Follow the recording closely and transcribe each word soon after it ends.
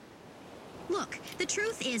Look, the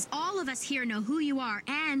truth is all of us here know who you are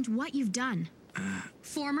and what you've done.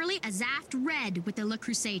 Formerly a Zaft Red with the Le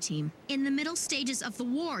Creuset team. In the middle stages of the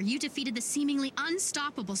war, you defeated the seemingly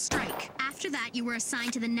unstoppable Strike. After that, you were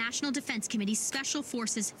assigned to the National Defense Committee's Special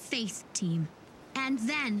Forces Faith team. And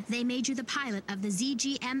then they made you the pilot of the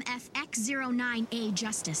ZGMF X-09A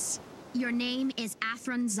Justice. Your name is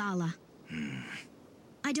Athron Zala.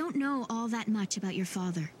 I don't know all that much about your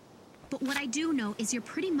father, but what I do know is you're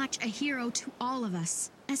pretty much a hero to all of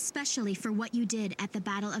us. Especially for what you did at the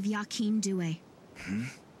Battle of Yakin Due.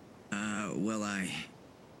 Well,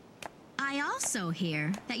 I also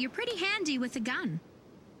hear that you're pretty handy with a gun.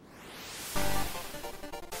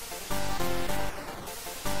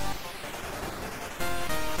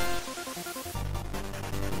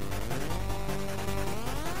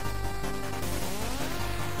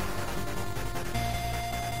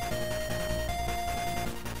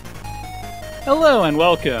 Hello and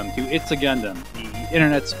welcome to It's a Gundam, the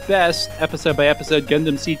internet's best episode-by-episode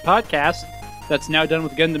Gundam Seed podcast that's now done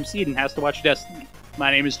with Gundam Seed and has to watch Destiny.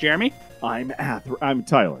 My name is Jeremy. I'm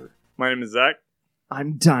Tyler. My name is Zach.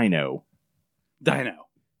 I'm Dino.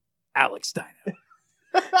 Alex Dino.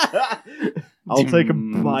 I'll take a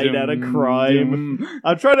bite out of crime.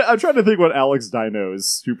 I'm trying to think what Alex Dino's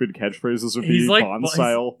stupid catchphrases would be, Bond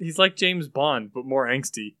style. He's like James Bond, but more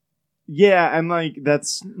angsty. Yeah, and like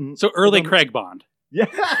that's So early Craig Bond. Yeah.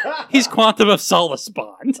 He's Quantum of Solace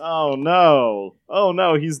Bond. Oh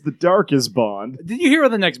no, he's the darkest Bond. Did you hear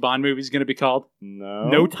what the next Bond movie is going to be called? No.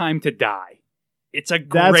 No Time to Die. It's a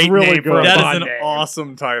That's great really name good. for a That Bond is an name.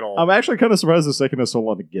 awesome title. I'm actually kind of surprised it's taken us so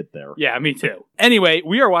long to get there. Yeah, me too. Anyway,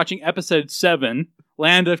 we are watching episode 7,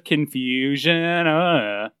 Land of Confusion.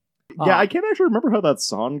 Yeah, I can't actually remember how that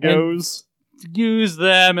song goes. Use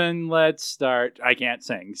them and let's start. I can't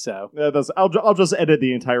sing, so. I'll just edit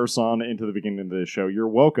the entire song into the beginning of the show. You're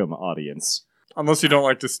welcome, audience. Unless you don't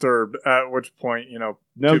like Disturbed, at which point, No,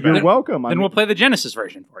 too bad. you're welcome. Then we'll play the Genesis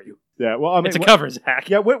version for you. Yeah, well, I mean, It's a cover, Zach.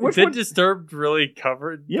 Yeah, which Did one? Disturbed really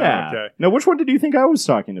covered? Yeah. Oh, okay. Now, which one did you think I was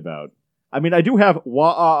talking about? I mean, I do have in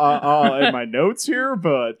my notes here,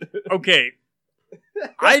 but Okay.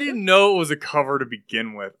 I didn't know it was a cover to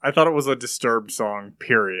begin with. I thought it was a Disturbed song,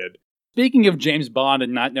 period. Speaking of James Bond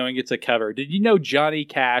and not knowing it's a cover, did you know Johnny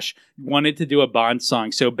Cash wanted to do a Bond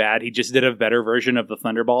song so bad he just did a better version of the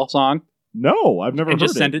Thunderball song? no, I've never And heard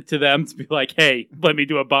just sent it to them to be like, hey, let me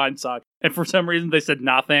do a Bond song. And for some reason they said,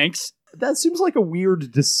 nah, thanks. That seems like a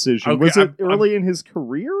weird decision. Okay, Was it I'm- early in his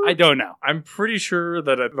career? I don't know. I'm pretty sure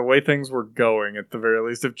that the way things were going, at the very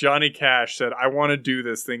least, if Johnny Cash said, I want to do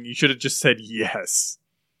this thing, you should have just said yes.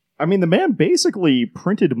 I mean, the man basically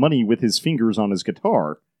printed money with his fingers on his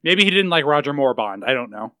guitar. Maybe he didn't like Roger Moore Bond. I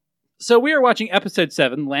don't know. So we are watching episode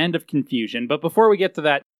 7, Land of Confusion. But before we get to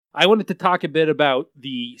that, I wanted to talk a bit about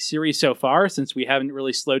the series so far, since we haven't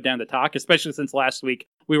really slowed down to talk, especially since last week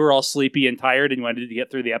we were all sleepy and tired and wanted to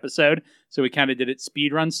get through the episode. So we kind of did it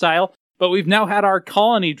speedrun style. But we've now had our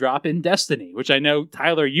colony drop in Destiny, which I know,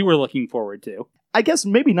 Tyler, you were looking forward to. I guess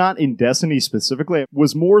maybe not in Destiny specifically. I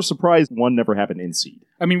was more surprised one never happened in Seed.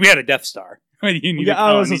 I mean, we had a Death Star. You need a Yeah,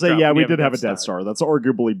 I was colony going to say, drop yeah, when we you did have a Death Star. That's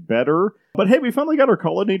arguably better. But hey, we finally got our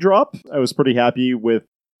colony drop. I was pretty happy with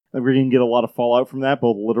that. We're going to get a lot of fallout from that,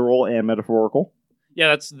 both literal and metaphorical. Yeah,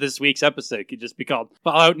 that's this week's episode. It could just be called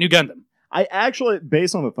Fallout New Gundam. I actually,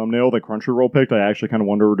 based on the thumbnail that Crunchyroll picked, I actually kind of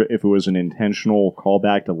wondered if it was an intentional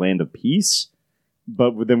callback to Land of Peace.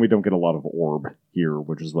 But then we don't get a lot of orb here,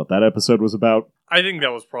 which is what that episode was about. I think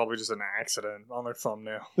that was probably just an accident on their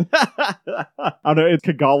thumbnail. I don't know, it's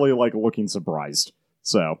Kigali, like, looking surprised.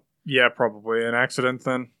 So, Yeah, probably an accident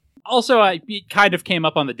then. Also, it kind of came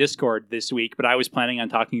up on the Discord this week, but I was planning on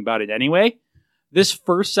talking about it anyway. This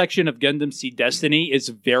first section of Gundam Seed Destiny is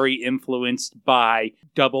very influenced by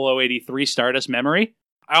 0083 Stardust Memory.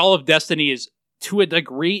 All of Destiny is, to a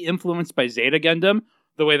degree, influenced by Zeta Gundam,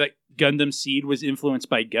 the way that Gundam Seed was influenced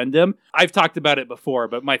by Gundam. I've talked about it before,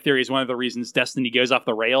 but my theory is one of the reasons Destiny goes off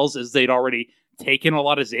the rails is they'd already taken a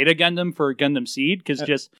lot of Zeta Gundam for Gundam Seed, because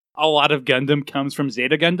just a lot of Gundam comes from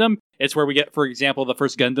Zeta Gundam. It's where we get, for example, the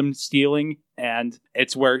first Gundam stealing, and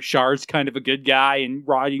it's where Char's kind of a good guy and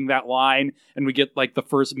riding that line, and we get like the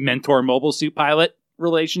first mentor mobile suit pilot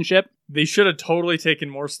relationship. They should have totally taken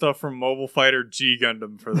more stuff from Mobile Fighter G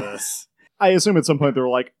Gundam for this. I assume at some point they were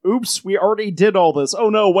like, oops, we already did all this. Oh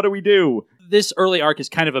no, what do we do? This early arc is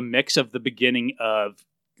kind of a mix of the beginning of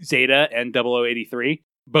Zeta and 0083.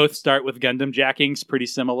 Both start with Gundam jackings, pretty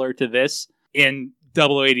similar to this. In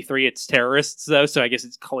 0083, it's terrorists, though, so I guess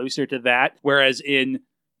it's closer to that. Whereas in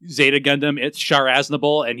Zeta Gundam, it's Char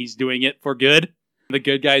Aznable, and he's doing it for good. The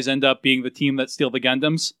good guys end up being the team that steal the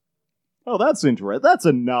Gundams. Oh, that's interesting. That's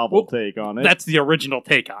a novel take on it. That's the original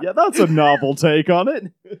take on it. Yeah, that's a novel take on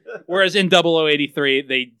it. Whereas in 0083,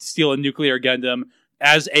 they steal a nuclear Gundam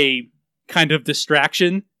as a kind of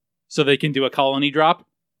distraction so they can do a colony drop.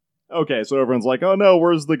 Okay, so everyone's like, oh no,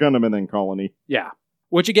 where's the Gundam and then colony? Yeah.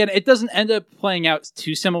 Which, again, it doesn't end up playing out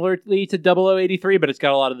too similarly to 0083, but it's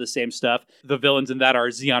got a lot of the same stuff. The villains in that are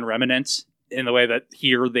Zeon remnants, in the way that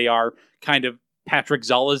here they are kind of Patrick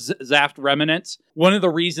Zala's Zaft remnants. One of the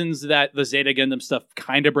reasons that the Zeta Gundam stuff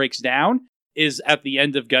kind of breaks down is at the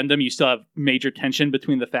end of Gundam, you still have major tension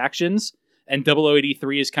between the factions, and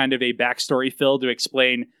 0083 is kind of a backstory fill to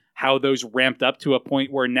explain how those ramped up to a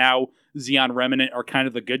point where now Zeon Remnant are kind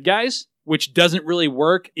of the good guys, which doesn't really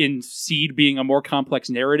work in Seed being a more complex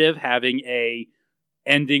narrative, having a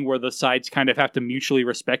ending where the sides kind of have to mutually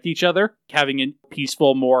respect each other, having a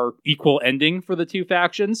peaceful, more equal ending for the two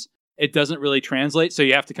factions. It doesn't really translate, so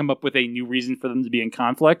you have to come up with a new reason for them to be in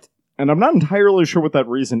conflict. And I'm not entirely sure what that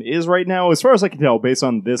reason is right now. As far as I can tell, based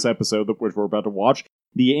on this episode, which we're about to watch,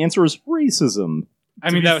 the answer is racism. I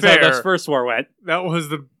mean, that was how this first war went. That was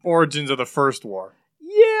the origins of the first war.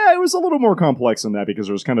 Yeah, it was a little more complex than that because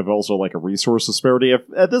there was kind of also like a resource disparity.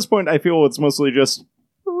 At this point, I feel it's mostly just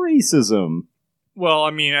racism. Well,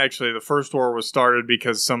 I mean, actually, the first war was started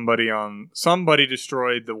because somebody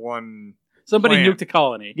destroyed the one. Somebody plant. nuked a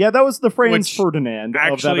colony. Yeah, that was the Franz Which Ferdinand of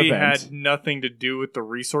that actually event. had nothing to do with the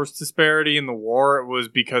resource disparity in the war. It was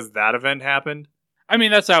because that event happened. I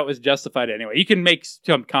mean, that's how it was justified anyway. You can make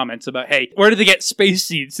some comments about, hey, where did they get space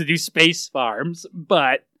seeds to do space farms?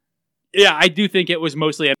 But yeah, I do think it was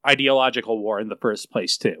mostly an ideological war in the first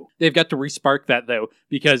place, too. They've got to respark that, though,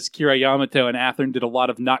 because Kira Yamato and Athearn did a lot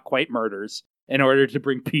of not-quite murders in order to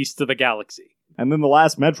bring peace to the galaxy. And then the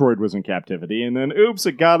last Metroid was in captivity, and then, oops,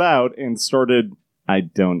 it got out and started, I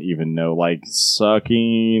don't even know, like,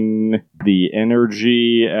 sucking the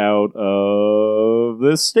energy out of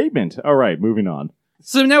this statement. All right, moving on.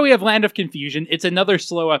 So now we have Land of Confusion. It's another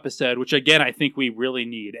slow episode, which, again, I think we really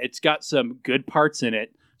need. It's got some good parts in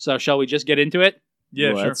it. So shall we just get into it?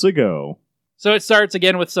 Yeah, Let's sure. go. So it starts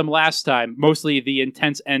again with some last time, mostly the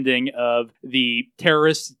intense ending of the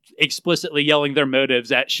terrorists explicitly yelling their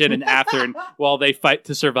motives at Shin and Athearn while they fight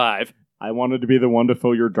to survive. I wanted to be the one to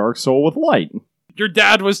fill your dark soul with light. Your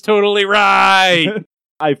dad was totally right!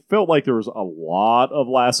 I felt like there was a lot of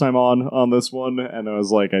last time on this one, and I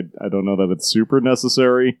was like, I don't know that it's super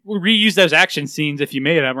necessary. We reused those action scenes if you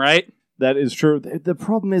made them, right? That is true. The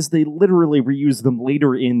problem is they literally reuse them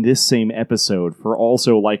later in this same episode for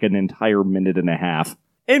also like an entire minute and a half.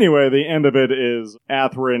 Anyway, the end of it is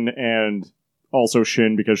Athearn and also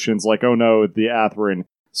Shin, because Shin's like, oh no, the Athearn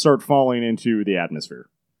start falling into the atmosphere.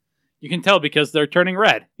 You can tell because they're turning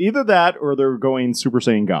red. Either that or they're going Super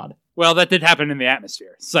Saiyan God. Well, that did happen in the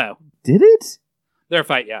atmosphere, so... Did it? Their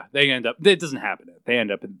fight, yeah. They end up... It doesn't happen. They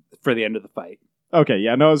end up for the end of the fight. Okay,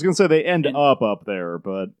 yeah, no, I was going to say they end up there,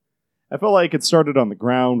 but I felt like it started on the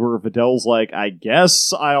ground where Vidal's like, I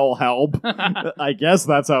guess I'll help. I guess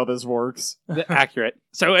that's how this works. Accurate.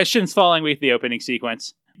 So as Shin's falling, we have the opening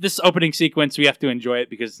sequence. This opening sequence, we have to enjoy it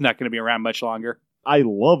because it's not going to be around much longer. I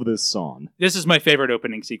love this song. This is my favorite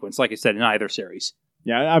opening sequence, like I said, in either series.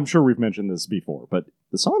 Yeah, I'm sure we've mentioned this before, but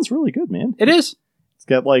the song's really good, man. It is. It's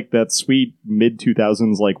got like that sweet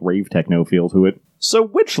mid-2000s like rave techno feel to it. So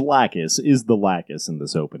which Lacus is the Lacus in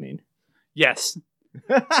this opening? Yes.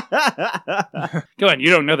 Go on, you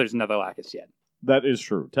don't know there's another Lacus yet. That is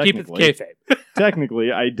true. Keep it Technically, kayfabe.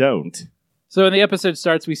 technically, I don't. So when the episode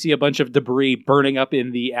starts, we see a bunch of debris burning up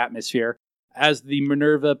in the atmosphere as the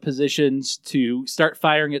Minerva positions to start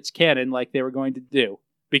firing its cannon like they were going to do.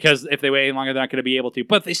 Because if they wait any longer, they're not going to be able to.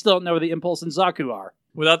 But they still don't know where the Impulse and Zaku are.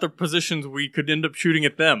 Without their positions, we could end up shooting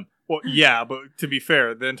at them. Well, yeah, but to be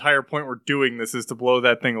fair, the entire point we're doing this is to blow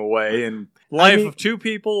that thing away. And life of 2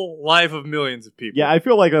 people, life of millions of people. Yeah, I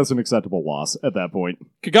feel like that's an acceptable loss at that point.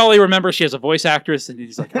 Kigali, remember, she has a voice actress, and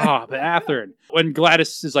he's like, but Athearn. When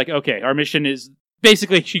Gladys is like, okay, our mission is...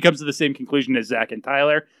 Basically, she comes to the same conclusion as Zack and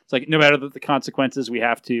Tyler. It's like, no matter the consequences, we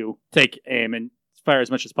have to take aim and fire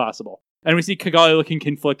as much as possible. And we see Kigali looking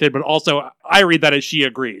conflicted, but also, I read that as she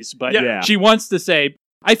agrees. But Yeah. she wants to say...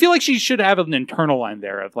 I feel like she should have an internal line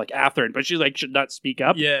there of, like, Athearn, but she, like, should not speak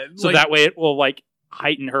up. Yeah. So like, that way it will, like,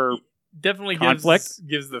 heighten her... definitely conflict.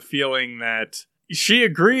 gives the feeling that she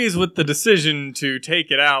agrees with the decision to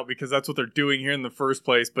take it out because that's what they're doing here in the first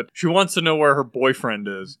place, but she wants to know where her boyfriend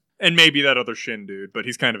is. And maybe that other Shin dude, but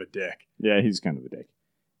he's kind of a dick. Yeah, he's kind of a dick.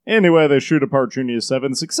 Anyway, they shoot apart Junior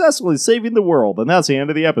 7, successfully saving the world, and that's the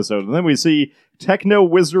end of the episode. And then we see Techno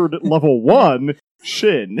Wizard level 1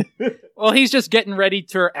 Shin. Well, he's just getting ready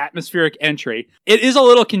for atmospheric entry. It is a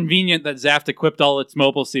little convenient that Zaft equipped all its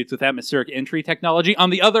mobile suits with atmospheric entry technology. On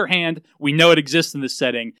the other hand, we know it exists in this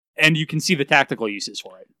setting, and you can see the tactical uses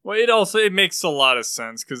for it. Well, it makes a lot of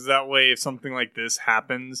sense, because that way, if something like this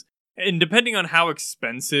happens, and depending on how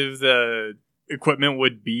expensive the equipment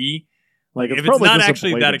would be, Like, if it's probably not just a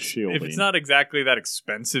actually that bladed shielding. if it's not exactly that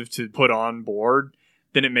expensive to put on board,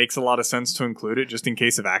 then it makes a lot of sense to include it just in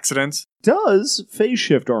case of accidents. Does phase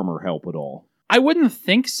shift armor help at all? I wouldn't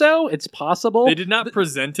think so. It's possible. They did not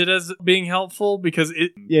present it as being helpful because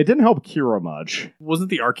it Yeah, it didn't help Kira much. wasn't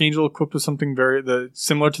the Archangel equipped with something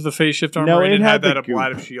similar to the phase shift armor. No, and it had that the a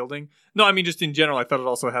blot goop. of shielding. No, I mean just in general. I thought it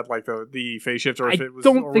also had like the phase shift, or I if it was.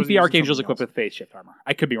 don't or think was it the using Archangel's something equipped else? with phase shift armor.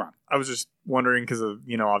 I could be wrong. I was just wondering because of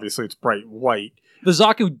obviously it's bright white. The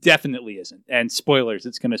Zaku definitely isn't. And spoilers,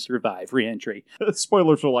 it's going to survive re-entry.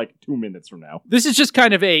 Spoilers for like 2 minutes from now. This is just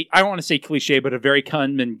kind of I don't want to say cliche, but a very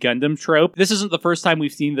common Gundam trope. This isn't the first time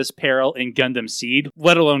we've seen this peril in Gundam Seed,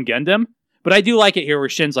 let alone Gundam. But I do like it here where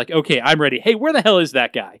Shin's like, okay, I'm ready. Hey, where the hell is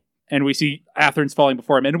that guy? And we see Atherin's falling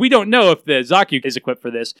before him. And we don't know if the Zaku is equipped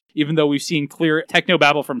for this, even though we've seen clear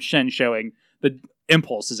technobabble from Shin showing the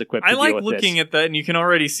Impulse is equipped to I like deal with looking this. at that, and you can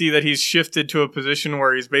already see that he's shifted to a position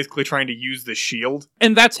where he's basically trying to use the shield.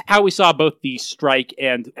 And that's how we saw both the Strike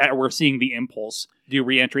and we're seeing the Impulse do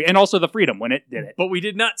re-entry, and also the Freedom when it did it. But we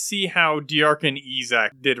did not see how Diark and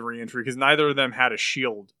Izak did re-entry because neither of them had a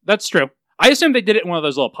shield. That's true. I assume they did it in one of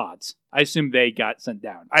those little pods. I assume they got sent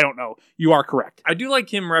down. I don't know. You are correct. I do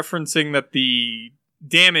like him referencing that the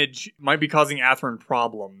damage might be causing Atherin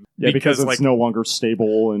problem. Yeah, because it's no longer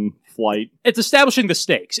stable in flight. It's establishing the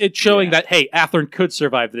stakes. It's showing that, hey, Atherin could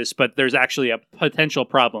survive this, but there's actually a potential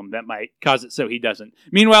problem that might cause it so he doesn't.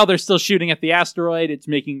 Meanwhile, they're still shooting at the asteroid. It's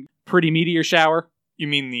making pretty meteor shower. You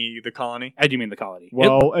mean the colony? I do mean the colony.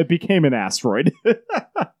 Well, it became an asteroid.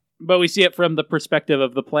 But we see it from the perspective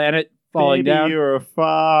of the planet falling Baby, down. You're a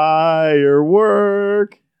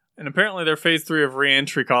firework. And apparently their phase 3 of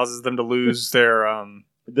re-entry causes them to lose their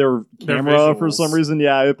Their Their camera for visuals. some reason.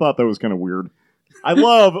 Yeah, I thought that was kind of weird. I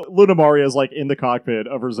love Luna Maria's like in the cockpit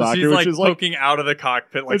of her Zaku, she's which like is like poking out of the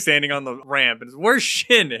cockpit, like standing on the ramp. And where's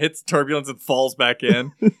Shin? It hits turbulence and falls back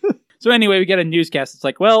in. So anyway, we get a newscast. It's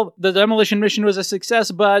like, well, the demolition mission was a success,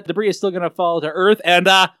 but debris is still going to fall to Earth, and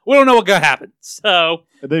we don't know what's going to happen. So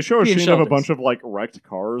they show a Being scene of a shelters. bunch of like wrecked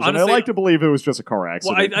cars, and Honestly, I like to believe it was just a car Well,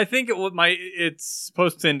 accident. I think it's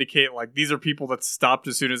supposed to indicate like these are people that stopped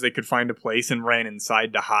as soon as they could find a place and ran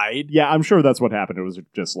inside to hide. Yeah, I'm sure that's what happened. It was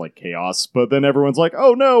just like chaos. But then everyone's like,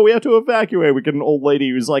 "Oh no, we have to evacuate." We get an old lady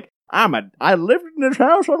who's like, I lived in this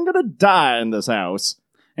house. I'm gonna die in this house."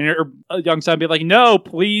 and her young son be like, no,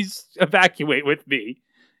 please evacuate with me.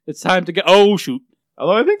 It's time to go. Oh, shoot.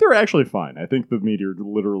 Although I think they're actually fine. I think the meteor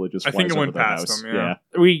literally just I flies think it over went the past house. them, yeah.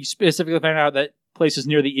 We specifically found out that places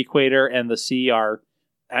near the equator and the sea are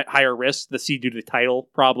at higher risk. The sea due to tidal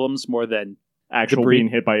problems more than Actual Debris. being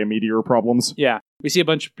hit by a meteor problems. Yeah. We see a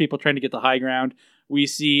bunch of people trying to get the high ground. We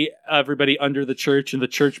see everybody under the church in the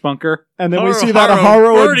church bunker. And then we Haru, see that Haru,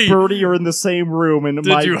 Haru Birdie. and Birdie are in the same room, and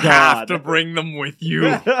Did my you God. have to bring them with you?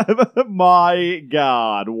 My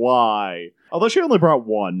God, why? Although she only brought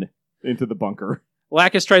one into the bunker.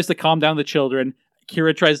 Lacus tries to calm down the children.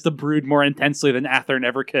 Kira tries to brood more intensely than Atherin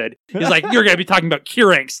ever could. He's like, you're going to be talking about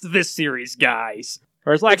Kirankst this series, guys.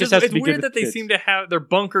 Whereas Lacus has to It's be good weird with that they kids. seem to have their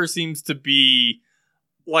bunker seems to be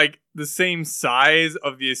like the same size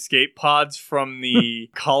of the escape pods from the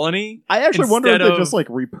colony. I actually wonder if Instead they of- just like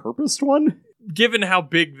repurposed one. Given how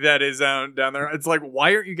big that is down there, it's like,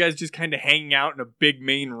 why aren't you guys just kind of hanging out in a big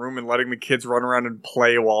main room and letting the kids run around and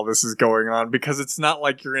play while this is going on? Because it's not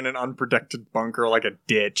like you're in an unprotected bunker like a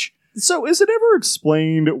ditch. So is it ever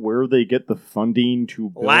explained where they get the funding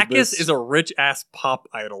to build Lacus this? is a rich ass pop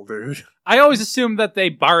idol, dude. I always assumed that they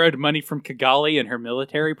borrowed money from Kigali and her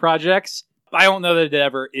military projects. I don't know that it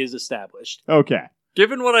ever is established. Okay.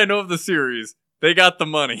 Given what I know of the series, they got the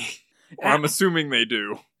money. Or I'm assuming they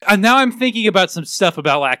do. And now I'm thinking about some stuff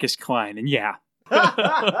about Lacus Klein, and yeah.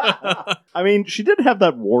 I mean, she did have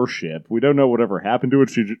that warship. We don't know whatever happened to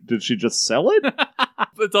it. Did she just sell it?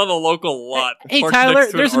 It's on the local lot. Hey, parked Tyler,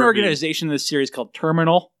 next to there's an RV. organization in this series called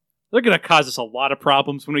Terminal. They're going to cause us a lot of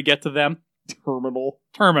problems when we get to them. Terminal.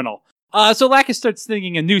 Terminal. So Lacus starts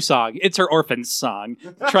singing a new song. It's her orphan's song.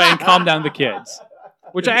 To try and calm down the kids.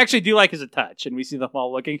 Which I actually do like as a touch. And we see them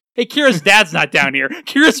all looking. Hey, Kira's dad's not down here.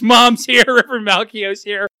 Kira's mom's here. River Malchio's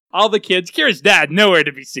here. All the kids. Kira's dad, nowhere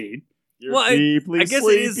to be seen. You're Well, I deeply I guess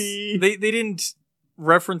sleepy. it is. They didn't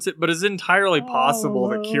reference it, but it's entirely possible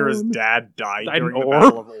that Kira's dad died Died in during the Orb?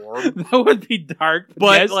 Battle of Orb. That would be dark.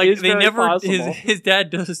 But yes, like it's they very never, possible. his dad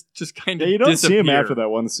does just kind Yeah, of you don't disappear. see him after that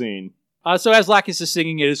one scene. So as Lacus is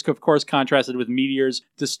singing, it is of course contrasted with meteors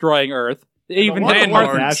destroying Earth. Even a lot of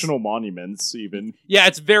landmarks. national monuments, even. yeah,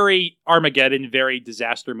 it's very Armageddon, very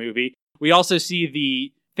disaster movie. We also see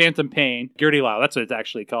the Phantom Pain, Gertie Lau, that's what it's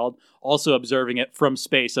actually called, also observing it from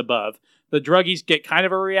space above. The druggies get kind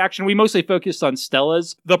of a reaction. We mostly focused on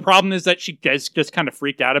Stella's. The problem is that she gets just kind of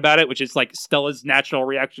freaked out about it, which is like Stella's natural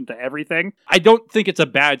reaction to everything. I don't think it's a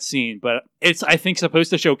bad scene, but it's, I think,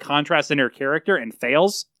 supposed to show contrast in her character and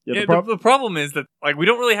fails. Yeah, The problem is that like we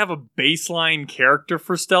don't really have a baseline character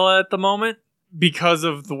for Stella at the moment because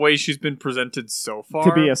of the way she's been presented so far.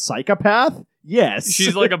 to be a psychopath? Yes.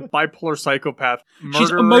 She's like a bipolar psychopath. She's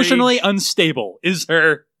Murder emotionally rage. unstable, is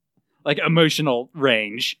her like emotional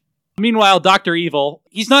range. Meanwhile, Dr. Evil,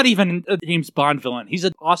 he's not even a James Bond villain. He's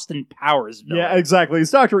an Austin Powers villain. Yeah, exactly. He's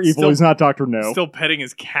Dr. Evil. Still- He's not Dr. No. Still petting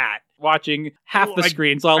his cat. Watching half the Well,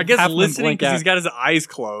 screens. I'll I guess half of them listening blink because out. he's got his eyes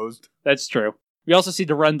closed. That's true. We also see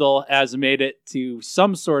Durandal has made it to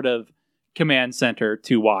some sort of command center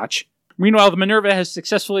to watch. Meanwhile, the Minerva has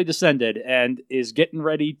successfully descended and is getting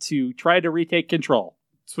ready to try to retake control,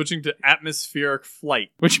 Switching to atmospheric flight.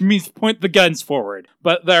 which means point the guns forward.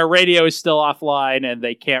 But their radio is still offline and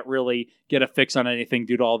they can't really get a fix on anything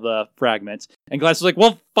due to all the fragments. And Glass is like,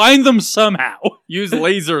 well, find them somehow. Use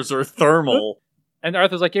lasers or thermal. And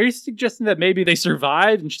Arthur's like, are you suggesting that maybe they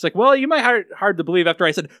survived? And she's like, well, you might hard to believe after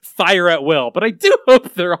I said fire at will, but I do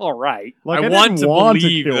hope they're all right. Like, I want didn't to want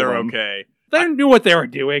believe kill they're them. okay. They knew what they were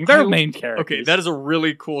doing. They're I- main characters. Okay, that is a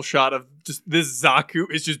really cool shot of just this Zaku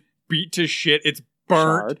is just beat to shit. It's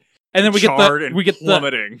burnt, Charred. And then we charred, get the and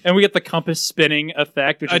plummeting. and we get the compass spinning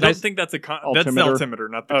effect, which I is don't nice. think that's that's the Altimeter. altimeter,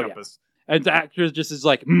 not the Oh, yeah. compass. And the actor just is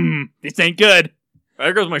like, this ain't good.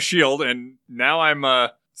 There goes my shield, and now I'm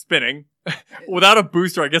spinning. Without a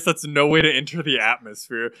booster, I guess that's no way to enter the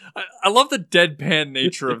atmosphere. I love the deadpan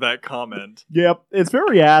nature of that comment. Yep, it's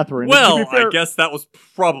very Atherin. Well, To be fair, I guess that was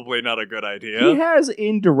probably not a good he idea. has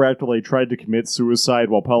indirectly tried to commit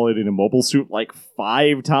suicide while piloting a mobile suit like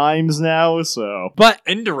 5 times now, so... But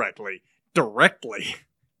Indirectly. Directly.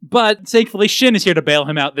 thankfully Shin is here to bail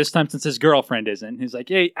him out this time since his girlfriend isn't. He's like,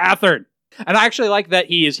 hey, Athern. And I actually like that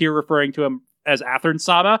he is here referring to him as Athern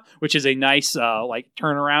Sama, which is a nice like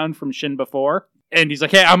turnaround from Shin before. And he's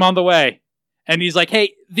like, hey, I'm on the way. And he's like,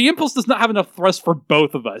 hey, the Impulse does not have enough thrust for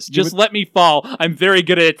both of us. Just let me fall. I'm very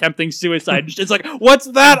good at attempting suicide. It's like, what's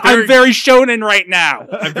that? I'm very shonen right now.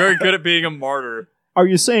 I'm very good at being a martyr. Are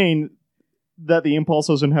you saying that the Impulse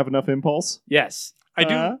doesn't have enough impulse? Yes. I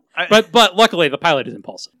do. Uh, But luckily the pilot is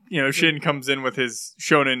impulsive. Shin comes in with his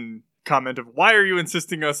shonen comment of, why are you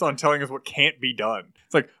insisting on telling us what can't be done?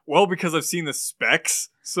 It's like, well, because I've seen the specs,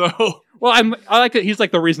 so... Well, I like that he's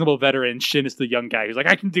like the reasonable veteran. Shin is the young guy who's like,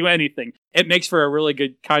 I can do anything. It makes for a really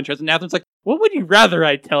good contrast. And Atherin's like, what would you rather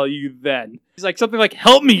I tell you then? He's like, something like,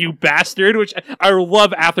 help me, you bastard, which I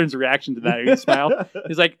love Atherin's reaction to that. He smile.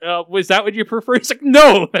 He's like, was that what you prefer? He's like,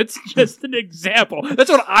 no, that's just an example. That's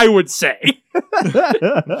what I would say.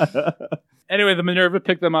 Anyway, the Minerva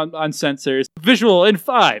picked them on sensors. Visual in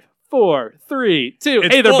 5, 4, 3, 2.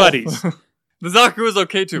 It's Hey, they're full. buddies. The Zaku is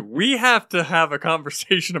okay too. We have to have a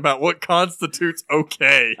conversation about what constitutes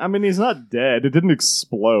okay. I mean, he's not dead. It didn't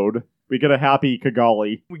explode. We get a happy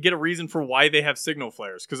Kigali. We get a reason for why they have signal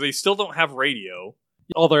flares, because they still don't have radio.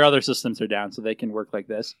 All their other systems are down, so they can work like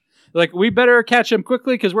this. They're like, we better catch them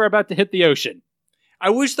quickly because we're about to hit the ocean. I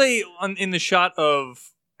wish they, in the shot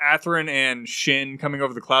of Atherin and Shin coming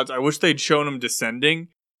over the clouds, I wish they'd shown them descending,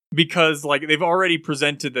 because like they've already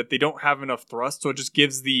presented that they don't have enough thrust, so it just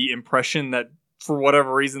gives the impression that for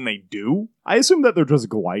whatever reason they do. I assume that they're just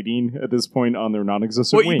gliding at this point on their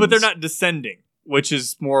non-existent wings. But they're not descending, which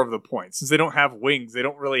is more of the point. Since they don't have wings, they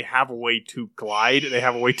don't really have a way to glide. They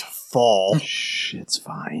have a way to fall. Shh, it's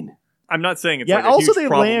fine. I'm not saying it's Yeah, like a also huge they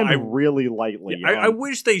problem. land really lightly. Yeah, I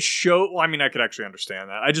wish they showed... Well, I mean, I could actually understand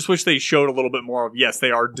that. I just wish they showed a little bit more of, yes,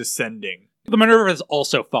 they are descending. The Minerva is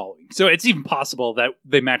also following, so it's even possible that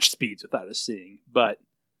they match speeds without us seeing. But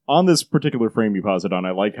On this particular frame you paused it on,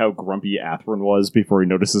 I like how grumpy Atherin was before he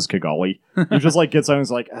notices Kigali. He just like gets on and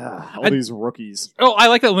is like, all these rookies. I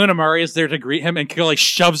like that Luna Mari is there to greet him and Kigali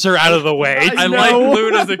shoves her out of the way. I I know. like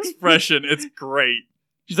Luna's expression. It's great.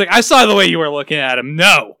 She's like, I saw the way you were looking at him.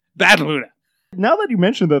 No, bad Luna. Now that you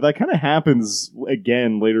mentioned that kind of happens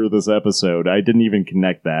again later this episode. I didn't even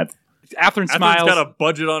connect that. Atherin Atherin's smiles. got a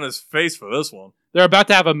budget on his face for this one. They're about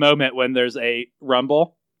to have a moment when there's a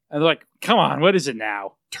rumble, and they're like, come on, what is it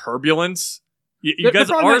now? Turbulence. You They're guys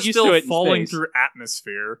probably are not used to still it in falling space. through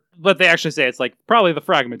atmosphere. But they actually say it's like probably the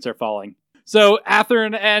fragments are falling. So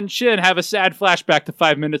Atherin and Shin have a sad flashback to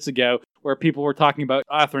 5 minutes ago where people were talking about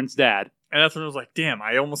Atherin's dad. And Ethan was like, damn,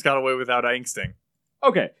 I almost got away without angsting.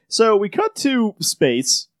 Okay, so we cut to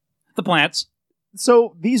space. The plants.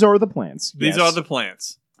 So these are the plants. These yes. are the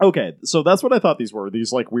plants. Okay, so that's what I thought these were.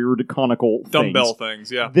 These like weird conical Dumbbell things.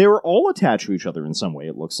 things, yeah. They're all attached to each other in some way,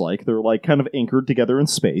 it looks like. They're like kind of anchored together in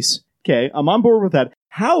space. Okay, I'm on board with that.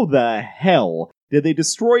 How the hell did they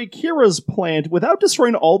destroy Kira's plant without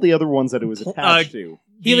destroying all the other ones that it was attached to?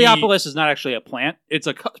 Heliopolis is not actually a plant. It's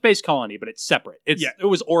a space colony, but it's separate. It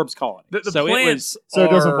was Orb's colony. The so plants So it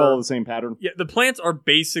doesn't are- follow the same pattern? Yeah, the plants are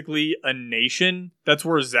basically a nation. That's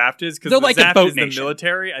where Zaft is, because They're like a Zaft boat is the nation.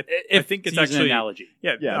 military. I think it's to use an actually analogy.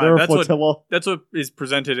 yeah. Yeah, they're a that's what flotilla. that's what is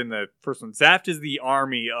presented in the first one. Zaft is the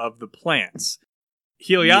army of the plants.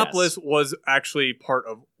 Heliopolis was actually part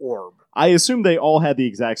of Orb. I assume they all had the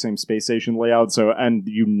exact same space station layout, so and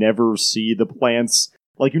you never see the plants.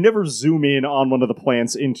 Like, you never zoom in on one of the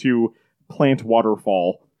plants into Plant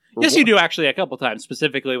Waterfall. Yes, you do actually a couple times,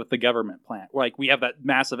 specifically with the government plant. Like, we have that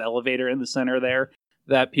massive elevator in the center there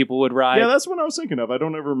that people would ride. Yeah, that's what I was thinking of. I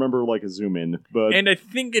don't ever remember, like, a zoom in, but... And I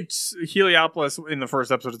think it's Heliopolis in the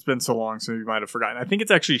first episode. It's been so long, so you might have forgotten. I think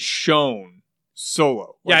it's actually shown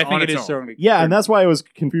solo. yeah, I like, think on it its is. own. Yeah, and that's why I was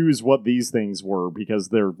confused what these things were, because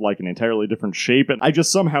they're, like, an entirely different shape, and I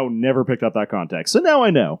just somehow never picked up that context. So now I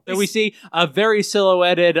know. So we see a very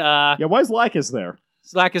silhouetted Yeah, why is Lacus there?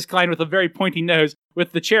 Slackus Klein with a very pointy nose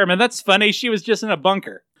with the chairman. That's funny. She was just in a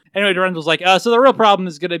bunker. Anyway, Durandal's like, so the real problem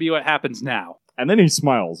is going to be what happens now. And then he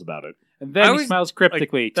smiles about it. And then I he was- smiles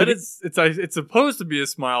cryptically. That is, it's supposed to be a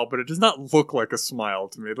smile, but it does not look like a smile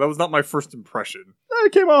to me. That was not my first impression.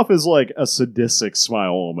 It came off as, like, a sadistic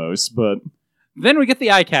smile almost, but... Then we get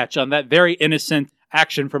the eye catch on that very innocent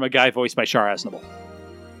action from a guy voiced by Shar Aznable.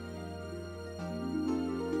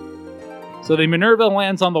 So the Minerva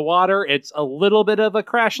lands on the water. It's a little bit of a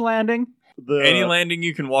crash landing. Any landing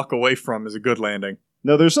you can walk away from is a good landing.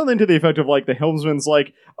 No, there's something to the effect of, like, the helmsman's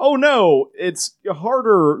like, oh no, it's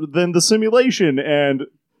harder than the simulation, and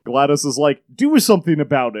Gladys is like, do something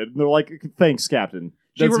about it. And they're like, thanks, Captain.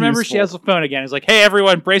 She That's remembers she useful." has the phone again. It's like, hey,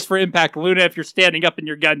 everyone, brace for impact. Luna, if you're standing up in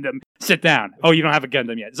your Gundam, sit down. Oh, you don't have a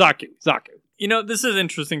Gundam yet. Zaku. You know, this is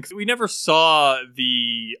interesting because we never saw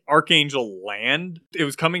the Archangel land. It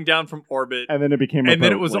was coming down from orbit, And then it became a and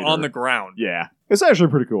then it boat was later. on the ground. Yeah. It's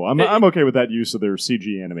actually pretty cool. I'm It- okay with that use of their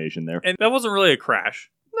CG animation there. And that wasn't really a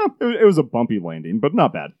crash. No, it was a bumpy landing, but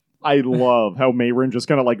not bad. I love how Mayrin just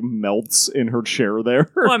kind of, like, melts in her chair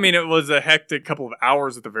there. Well, I mean, it was a hectic couple of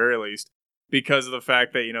hours at the very least because of the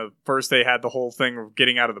fact that, you know, first they had the whole thing of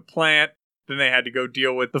getting out of the plant, then they had to go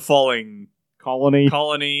deal with the falling Colony.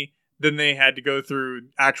 colony, then they had to go through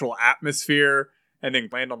actual atmosphere and then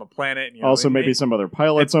land on the planet. And, you know, Also, and maybe they- some other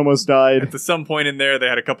pilots almost died. At some point in there, they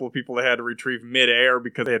had a couple of people they had to retrieve mid-air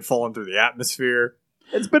because they had fallen through the atmosphere.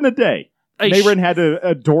 It's been a day. Mayrin had to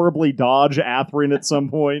adorably dodge Atherin at some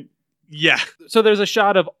point. Yeah, So there's a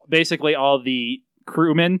shot of basically all the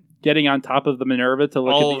crewmen getting on top of the Minerva to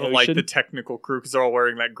look all at the of ocean. like the technical crew because they're all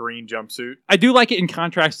wearing that green jumpsuit. I do like it in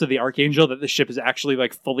contrast to the Archangel that the ship is actually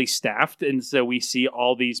like fully staffed, and so we see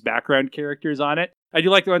all these background characters on it. I do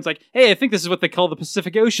like the ones like, hey, I think this is what they call the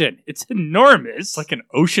Pacific Ocean. It's enormous. It's like an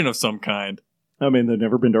ocean of some kind. I mean, they've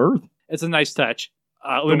never been to Earth. It's a nice touch.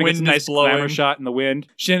 Luna gets a wind nice is blowing. glamour shot in the wind.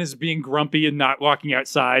 Shin is being grumpy and not walking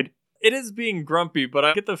outside. It is being grumpy, but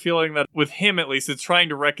I get the feeling that with him at least, it's trying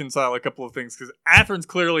to reconcile a couple of things because Atherin's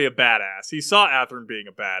clearly a badass. He saw Atherin being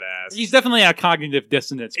a badass. He's definitely in a cognitive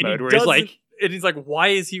dissonance And he mode where he's doesn't- like, and he's like, why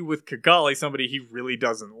is he with Kigali, somebody he really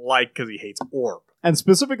doesn't like because he hates Orb? And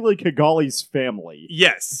specifically Kigali's family.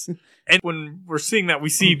 Yes. And when we're seeing that, we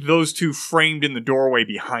see those two framed in the doorway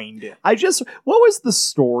behind it. What was the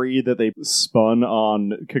story that they spun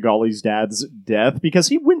on Kigali's dad's death? Because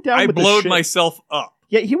he went down I with the blowed ship. myself up.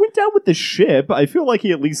 Yeah, he went down with the ship. I feel like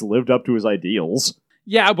he at least lived up to his ideals.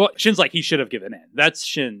 yeah, but Shin's like, he should have given in. That's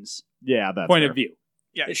Shin's Yeah, that's point fair. of view.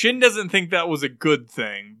 Yeah, Shin doesn't think that was a good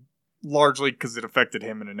thing, largely because it affected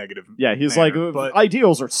him in a negative Yeah, he's manner, like, but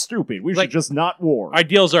ideals are stupid. We Like- should just not war.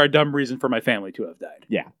 Ideals are a dumb reason for my family to have died.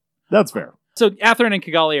 That's fair. So Atherin and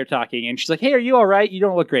Kigali are talking, and she's like, hey, are you all right? You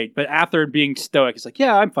don't look great. But Atherin, being stoic, is like,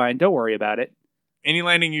 yeah, I'm fine. Don't worry about it. any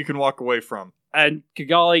landing you can walk away from. And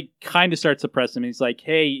Kigali kind of starts to press him. He's like,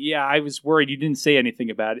 hey, yeah, I was worried. You didn't say anything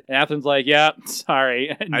about it. And Atherin's like, yeah,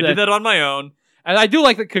 sorry. And, I did that on my own. And I do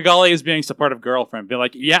like that Kigali is being a supportive girlfriend. Be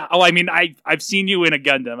like, yeah, oh, I mean, I've seen you in a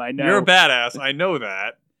Gundam. I know. You're a badass. I know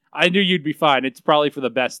that. I knew you'd be fine. It's probably for the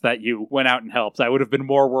best that you went out and helped. I would have been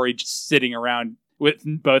more worried just sitting around with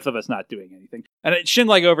both of us not doing anything. And Shin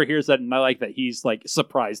like overhears that, and I like that he's like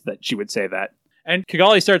surprised that she would say that. And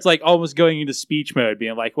Kigali starts like almost going into speech mode,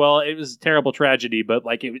 being like, well, it was a terrible tragedy, but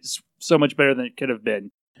like it was so much better than it could have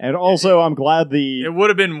been. And also, I'm glad It would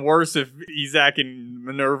have been worse if Izak and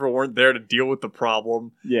Minerva weren't there to deal with the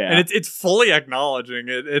problem. Yeah. And it's fully acknowledging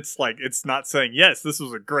it. It's like, it's not saying, yes, this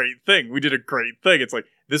was a great thing. We did a great thing. It's like,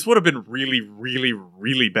 this would have been really, really,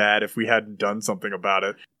 really bad if we hadn't done something about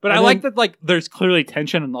it. But I like that, like, there's clearly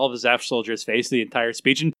tension on all of the Zaf soldiers' face the entire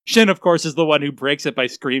speech. And Shin, of course, is the one who breaks it by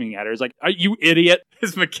screaming at her. He's like, are you idiot?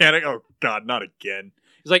 His mechanic, oh God, not again.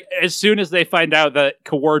 He's like, as soon as they find out that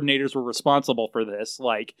coordinators were responsible for this,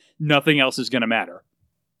 like, nothing else is going to matter.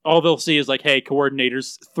 All they'll see is like, hey,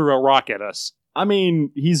 coordinators threw a rock at us. I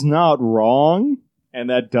mean, he's not wrong,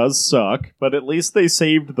 and that does suck, but at least they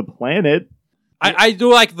saved the planet. I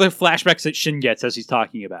do like the flashbacks that Shin gets as he's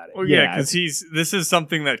talking about it. Well, yeah, because this is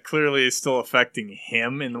something that clearly is still affecting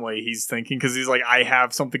him in the way he's thinking, because he's like, I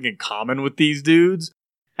have something in common with these dudes.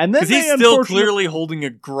 And then because he's still clearly holding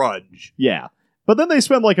a grudge. Yeah. But then they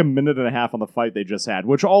spend like a minute and a half on the fight they just had,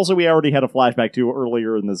 which also we already had a flashback to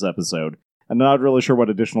earlier in this episode. I'm not really sure what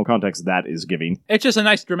additional context that is giving. It's just a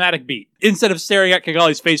nice dramatic beat. Instead of staring at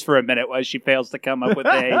Kigali's face for a minute while she fails to come up with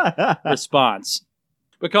a response.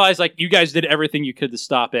 But Kigali's like, you guys did everything you could to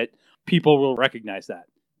stop it. People will recognize that.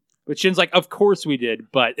 But Shin's like, of course we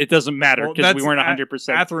did, but it doesn't matter because we weren't 100%.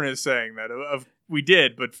 Athrun is saying that. We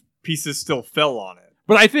did, but pieces still fell on it.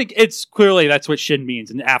 But I think it's clearly that's what Shin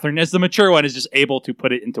means. And Athrun, as the mature one, is just able to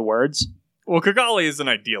put it into words. Well, Kigali is an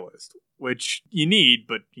idealist, which you need,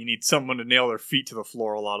 but you need someone to nail their feet to the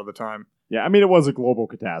floor a lot of the time. Yeah, I mean, it was a global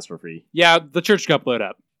catastrophe. Yeah, the church got blown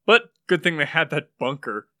up. But good thing they had that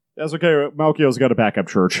bunker. That's okay. Malkio's got a backup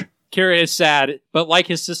church. Kira is sad, but like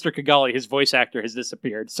his sister Kigali, his voice actor has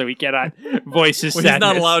disappeared, so he cannot voice his sadness. He's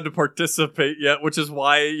not allowed to participate yet, which is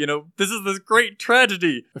why, this is this great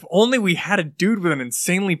tragedy. If only we had a dude with an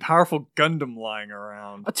insanely powerful Gundam lying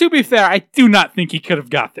around. To be fair, I do not think he could have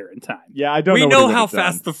got there in time. Yeah, I don't know. We know how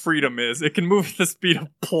fast the Freedom is. It can move at the speed of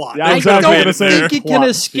plot. Yeah, I don't think it can plot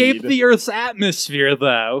escape speed. the Earth's atmosphere,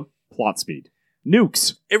 though. Plot speed.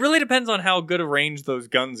 Nukes. It really depends on how good a range those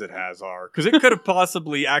guns it has are. Because it could have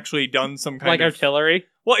possibly actually done some kind Like of... artillery?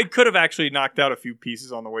 Well, it could have actually knocked out a few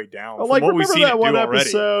pieces on the way down. Oh, from like, what we've remember seen that it one do already.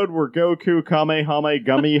 episode where Goku Kamehame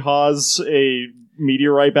Gummy has a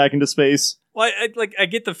meteorite back into space? Well, I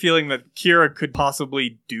get the feeling that Kira could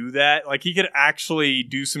possibly do that. Like, he could actually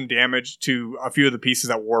do some damage to a few of the pieces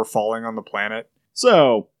that were falling on the planet.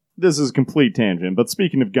 So, this is a complete tangent, but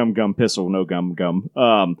speaking of Gum Gum Pistol, no Gum Gum,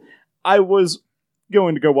 I was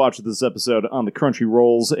going to go watch this episode on the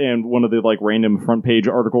Crunchyrolls, and one of the like random front page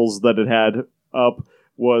articles that it had up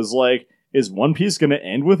was like, is One Piece going to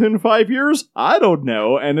end within 5 years? I don't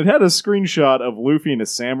know. And it had a screenshot of Luffy in a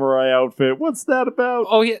samurai outfit. What's that about?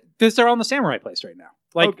 Oh, yeah, because they're on the samurai place right now.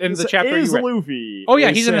 Like, in the chapter is you read. Luffy Oh, yeah,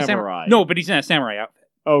 a he's in a samurai. No, but he's in a samurai outfit.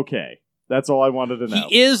 Okay. That's all I wanted to know.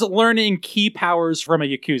 He is learning key powers from a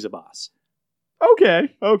Yakuza boss.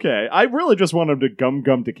 Okay. I really just want him to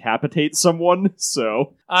Gum decapitate someone,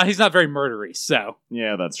 so... He's not very murdery, so...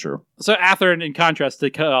 Yeah, that's true. So Athrun, in contrast to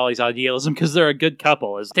Kigali's idealism, because they're a good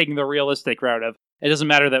couple, is taking the realistic route of, it doesn't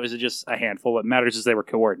matter that it was just a handful, what matters is they were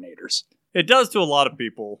coordinators. It does to a lot of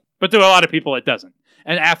people. But to a lot of people, it doesn't.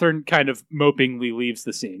 And Athrun kind of mopingly leaves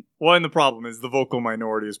the scene. Well, and the problem is the vocal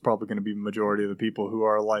minority is probably going to be the majority of the people who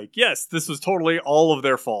are like, yes, this was totally all of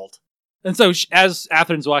their fault. And so, as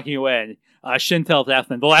Athrun's walking away, Shin tells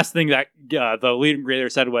Athrun, the last thing that the leading grader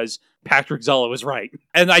said was, Patrick Zala was right.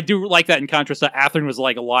 And I do like that in contrast that Athrun was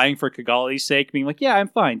like lying for Kigali's sake, being like, yeah, I'm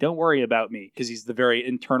fine, don't worry about me, because he's the very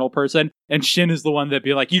internal person. And Shin is the one that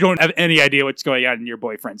be like, you don't have any idea what's going on in your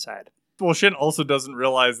boyfriend's head. Well, Shin also doesn't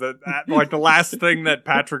realize that, like, the last thing that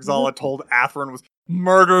Patrick Zala told Athrun was,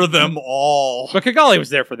 murder them all. But Kigali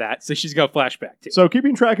was there for that, so she's got flashback too. So,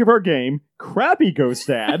 keeping track of our game, Crappy Ghost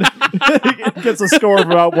Dad gets a score of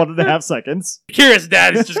about 1.5 seconds. Kira's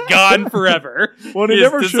dad is just gone forever. Well, He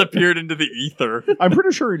just disappeared into the ether. I'm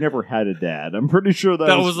pretty sure he never had a dad. I'm pretty sure that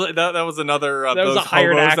was another That those was a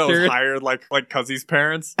hired hobos actor. that was hired like Cuzzy's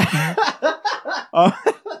parents.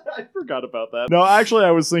 I forgot about that. No, actually,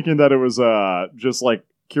 I was thinking that it was just like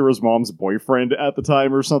Kira's mom's boyfriend at the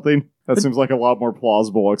time or something. That seems like a lot more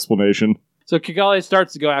plausible explanation. So Kigali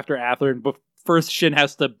starts to go after Athrun, but first Shin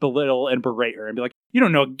has to belittle and berate her and be like, you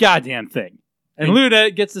don't know a goddamn thing. And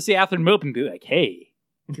Luna gets to see Athrun mope and be like, hey,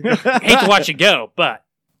 I hate to watch you go, but...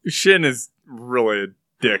 Shin is really a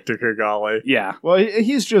dick to Kigali. Yeah. Well,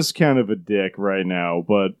 he's just kind of a dick right now,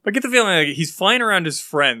 but... I get the feeling like he's flying around his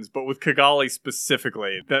friends, but with Kigali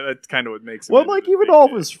specifically, that's kind of what makes him. Well, into like, the even big all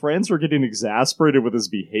of dick. his friends are getting exasperated with his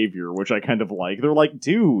behavior, which I kind of like. They're like,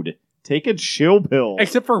 dude, take a chill pill.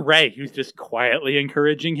 Except for Ray, who's just quietly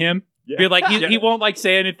encouraging him. Yeah. Be like, he won't like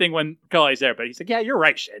say anything when Kali's there, but he's like, yeah, you're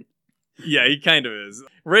right, Shin. Yeah, he kind of is.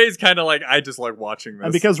 Ray's kind of like, I just like watching this.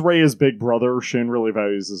 And because Ray is big brother, Shin really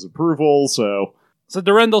values his approval, so... So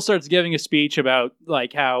Durandal starts giving a speech about,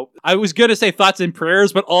 like, how I was going to say thoughts and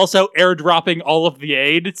prayers, but also airdropping all of the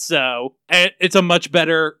aid. So it's a much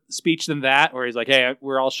better speech than that, where he's like, hey,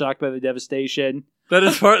 we're all shocked by the devastation. That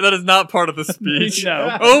is not part of the speech.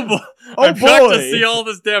 No. Oh boy! Oh, I'm shocked to boy. see all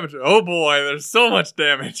this damage. Oh boy, there's so much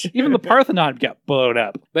damage. Even the Parthenon got blown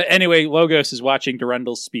up. But anyway, Logos is watching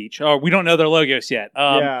Durandal's speech. Oh, we don't know their Logos yet.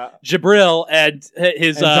 yeah. Jabril and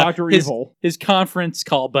his And Dr. Evil. his conference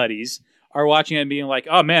call buddies are watching it and being like,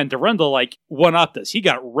 oh man, Durandal like one-upped us. He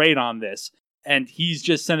got right on this. And he's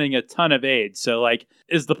just sending a ton of aid. So like,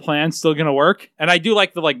 is the plan still gonna work? And I do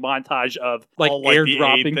like the like montage of like all, like, the aid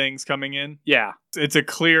airdropping things coming in. Yeah. It's a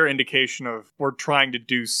clear indication of we're trying to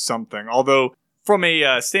do something. Although, from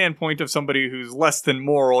a standpoint of somebody who's less than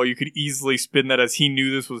moral, you could easily spin that as he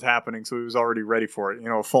knew this was happening, so he was already ready for it. You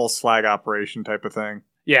know, a false flag operation type of thing.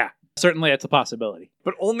 Yeah. Certainly it's a possibility.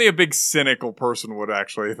 But only a big cynical person would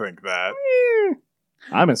actually think that.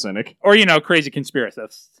 I'm a cynic. Or, you know, crazy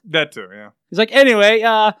conspiracists. That too, yeah. He's like, anyway,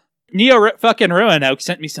 Neo fucking Roanoke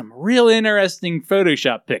sent me some real interesting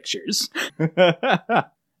Photoshop pictures.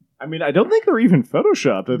 I mean, I don't think they're even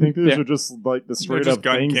photoshopped. I think these Yeah. are just, like, the straight just up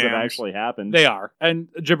gun things that cams. actually happened. They are. And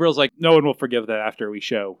Jabril's like, no one will forgive that after we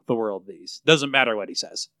show the world these. Doesn't matter what he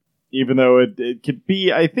says. Even though it could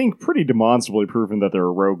be, I think, pretty demonstrably proven that they're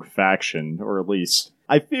a rogue faction, or at least...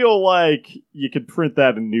 I feel like you could print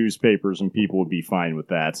that in newspapers and people would be fine with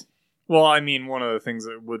that. Well, I mean, one of the things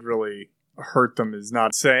that would really hurt them is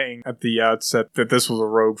not saying at the outset that this was a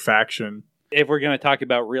rogue faction. If we're going to talk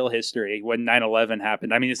about real history, when 9/11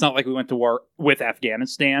 happened, I mean, it's not like we went to war with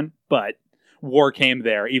Afghanistan, but war came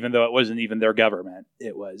there, even though it wasn't even their government.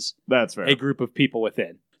 It was That's fair. a group of people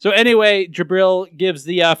within. So anyway, Jabril gives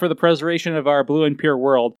the for the preservation of our blue and pure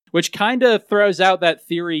world, which kind of throws out that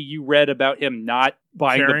theory you read about him not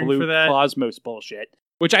buying Caring the blue for that? Cosmos bullshit,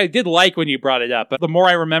 which I did like when you brought it up. But the more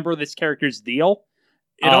I remember this character's deal,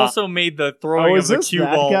 It also made the throwing Oh, of is the this cue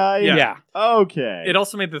that ball. guy? yeah. Okay. It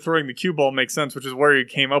also made the throwing the cue ball make sense, which is where he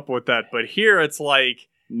came up with that. But here it's like,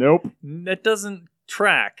 Nope. that doesn't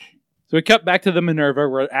track. So we cut back to the Minerva,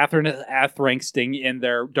 where Atherin is athrangsting in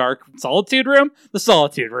their dark solitude room, the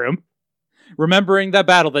solitude room, remembering that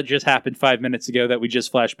battle that just happened 5 minutes ago that we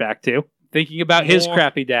just flashed back to, thinking about his More.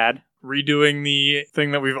 crappy dad, Redoing the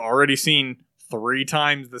thing that we've already seen 3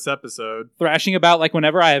 times this episode. thrashing about like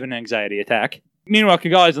whenever I have an anxiety attack. Meanwhile,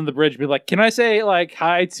 Kigali's on the bridge, be like, can I say like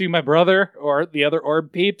hi to my brother or the other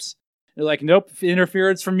orb peeps? They're like, nope,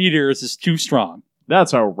 interference from meteors is too strong.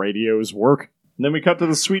 That's how radios work. And then we cut to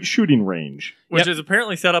the sweet shooting range. Which Yep. is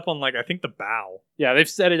apparently set up on, like, I think the bow. Yeah, they've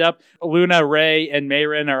set it up. Luna, Ray, and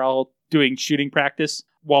Mayrin are all doing shooting practice,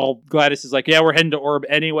 while Gladys is like, yeah, we're heading to Orb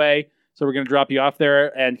anyway, so we're going to drop you off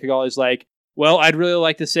there. And Kigali's like, well, I'd really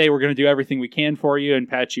like to say we're going to do everything we can for you and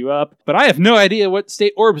patch you up, but I have no idea what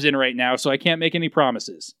state Orb's in right now, so I can't make any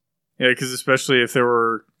promises. Yeah, because especially if there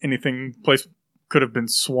were anything, place could have been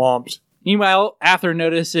swamped. Meanwhile, Ather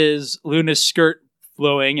notices Luna's skirt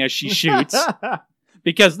flowing as she shoots,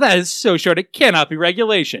 because that is so short it cannot be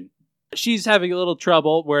regulation. She's having a little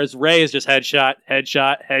trouble, whereas Ray is just headshot,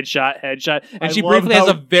 headshot, headshot, headshot, and I she love briefly has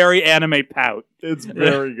how- a very anime pout. It's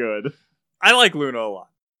very good. I like Luna a lot.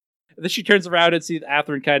 Then she turns around and sees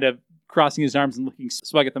Atherin kind of crossing his arms and looking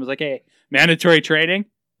smug at them. It's like, hey, mandatory training?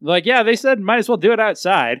 They're like, yeah, they said might as well do it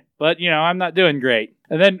outside, but, you know, I'm not doing great.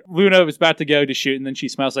 And then Luna was about to go to shoot, and then she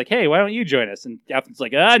smiles like, hey, why don't you join us? And Atherin's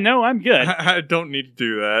like, no, I'm good. I don't need to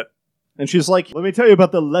do that. And she's like, let me tell you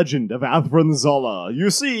about the legend of Athrin Zola. You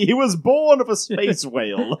see, he was born of a space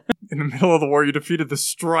whale. In the middle of the war, you defeated the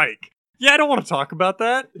Strike. Yeah, I don't want to talk about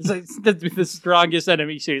that. It's like the strongest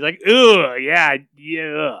enemy. So he's like, ugh, yeah.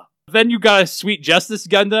 Then you got a Sweet Justice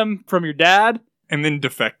Gundam from your dad, And then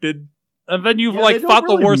defected. and then you've Yeah, like they don't fought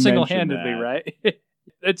the really war mention single-handedly, that. right?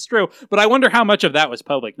 It's true, but I wonder how much of that was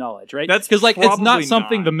public knowledge, right? That's because like it's not probably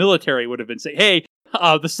something not. the military would have been saying. Hey,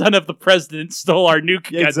 the son of the president stole our nuke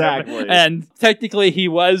Gundam. Exactly. And technically, he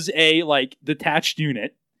was a like detached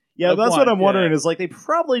unit. Yeah, Of that's one, what I'm wondering, yeah. is like, they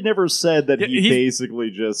probably never said that Yeah, he he's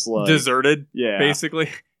basically just, like... Deserted, yeah. basically.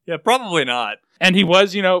 Yeah, probably not. And he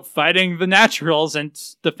was, you know, fighting the Naturals and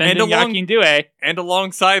defending And along- Yakin Due. And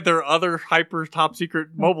alongside their other hyper top secret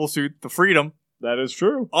mobile suit, the Freedom. That is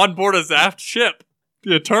true. On board a Zaft ship.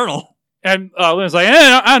 The Eternal. And Luna's like,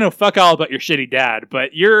 I don't know fuck all about your shitty dad,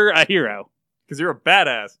 but you're a hero. Because you're a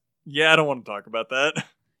badass. Yeah, I don't want to talk about that.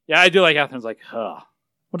 Yeah, I do like Atherin's like, huh.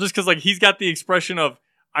 Well, just because, like, he's got the expression of,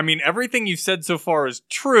 I mean, everything you've said so far is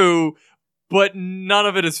true, but none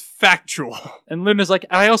of it is factual. And Luna's like,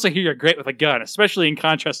 I also hear you're great with a gun, especially in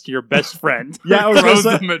contrast to your best friend. Yeah, I Throws was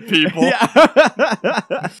gonna them at people.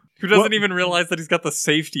 Yeah. Who doesn't even realize that he's got the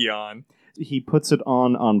safety on. He puts it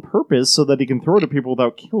on purpose so that he can throw it at people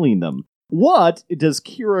without killing them. What does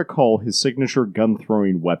Kira call his signature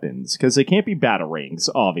gun-throwing weapons? Because they can't be batarangs,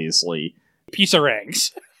 obviously. Piece of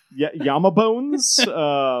rings. Yama bones? I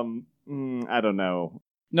don't know.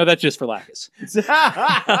 No, that's just for Lacus.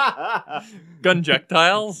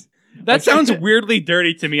 Gunjectiles? That sounds weirdly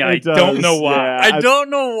dirty to me. I don't know why. Yeah, I don't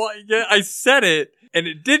know why. Yeah, I said it, and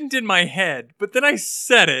it didn't in my head, but then I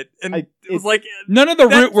said it, and it was like... None of the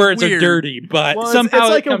That's root words weird. are dirty, but Well, somehow it's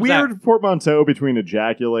like it a comes weird out. portmanteau between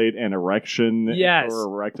ejaculate and erection Yes. or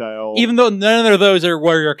erectile. Even though none of those are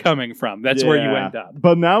where you're coming from. That's where you Yeah. end up.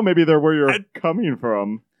 But now maybe they're where you're coming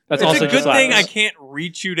from. That's It's also a good just thing I Lacus. can't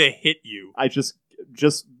reach you to hit you. I just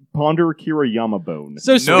ponder Kira Yama bone.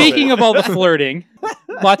 So No. speaking of all the flirting,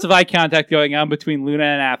 lots of eye contact going on between Luna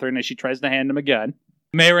and Atherin as she tries to hand him a gun.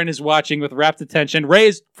 Mayrin is watching with rapt attention. Ray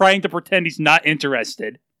is trying to pretend he's not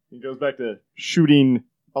interested. He goes back to shooting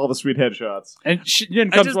all the sweet headshots. And Shin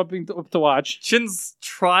I comes just- up to watch. Shin's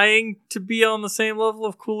trying to be on the same level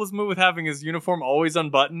of Cool as Moo with having his uniform always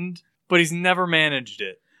unbuttoned, but he's never managed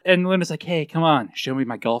it. And Luna's like, hey, come on, show me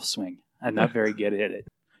my golf swing. I'm not very good at it.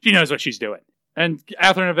 She knows what she's doing. And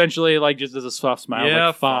Atherin eventually just does a soft smile. Yeah,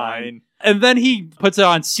 like, fine. And then he puts it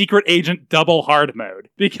on Secret Agent Double Hard Mode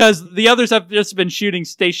because the others have just been shooting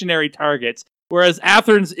stationary targets, whereas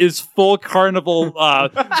Atherin's is full carnival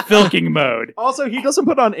filking mode. Also, he doesn't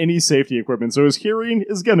put on any safety equipment, so his hearing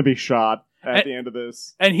is going to be shot at And- the end of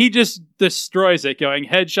this. And he just destroys it, going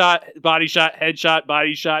headshot, body shot, headshot,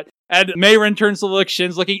 body shot. And Mayrin turns to look,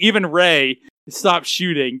 Shin's looking, even Ray stops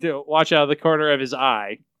shooting to watch out of the corner of his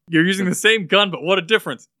eye. You're using the same gun, but what a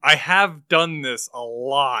difference. I have done this a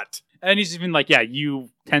lot. And he's even like, yeah, you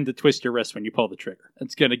tend to twist your wrist when you pull the trigger.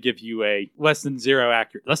 It's going to give you a less than zero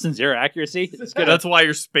accuracy. It's gonna, That's why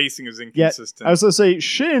your spacing is inconsistent. I was going to say,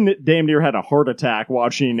 Shin damn near had a heart attack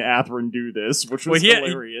watching Atherin do this, which was Well,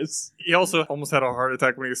 hilarious. He also almost had a heart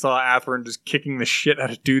attack when he saw Atherin just kicking the shit out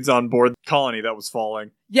of dudes on board the colony that was falling.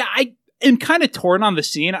 yeah, I am kind of torn on the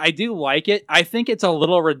scene. I do like it. I think it's a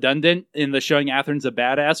little redundant in the showing Atherin's a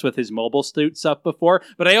badass with his mobile suit stuff before,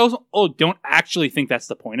 but I also don't actually think that's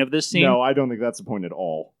the point of this scene. No, I don't think that's the point at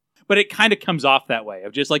all. But it kind of comes off that way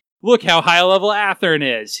of just like, look how high level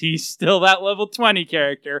Atherin is. He's still that level 20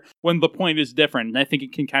 character when the point is different. And I think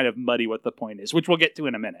it can kind of muddy what the point is, which we'll get to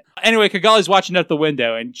in a minute. Anyway, Kigali's watching out the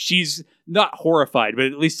window and she's not horrified, but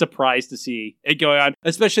at least surprised to see it going on,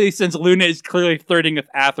 especially since Luna is clearly flirting with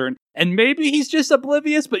Atherin. And maybe he's just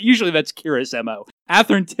oblivious, but usually that's Kira's MO.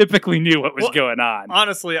 Atherin typically knew what was Well, going on.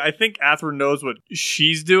 Honestly, I think Atherin knows what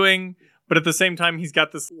she's doing, but at the same time, he's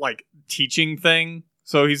got this, like, teaching thing.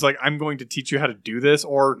 So he's like, I'm going to teach you how to do this,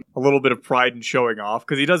 or a little bit of pride in showing off,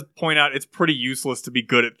 because he does point out it's pretty useless to be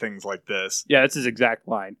good at things like this. Yeah, that's his exact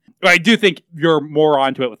line. But I do think you're more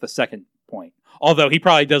onto it with the second point. Although he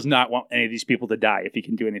probably does not want any of these people to die if he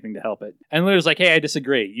can do anything to help it. And Luna's like, hey, I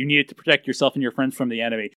disagree. You needed to protect yourself and your friends from the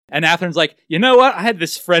enemy. And Atherin's like, you know what? I had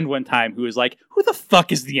this friend one time who was like, who the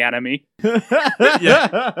fuck is the enemy?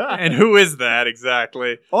 And who is that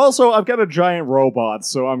exactly? Also, I've got a giant robot,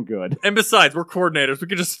 so I'm good. And besides, we're coordinators. We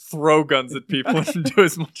can just throw guns at people and do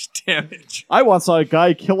as much damage. I once saw a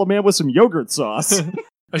guy kill a man with some yogurt sauce.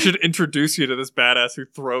 I should introduce you to this badass who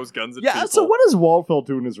throws guns at Yeah, people. so what does Waldfeld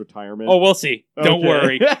do in his retirement? Oh, we'll see. Don't Okay.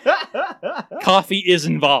 worry. Coffee is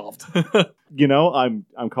involved. You know, I'm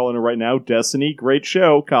calling it right now. Destiny, great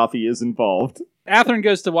show. Coffee is involved. Atherin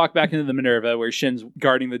goes to walk back into the Minerva where Shin's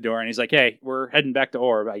guarding the door, and he's like, hey, we're heading back to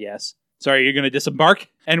Orb, I guess. Sorry, you're going to disembark?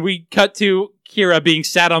 And we cut to Kira being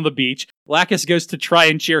sat on the beach. Lacus goes to try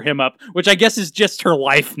and cheer him up, which I guess is just her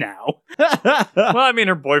life now. Well, I mean,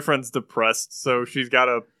 her boyfriend's depressed, so she's got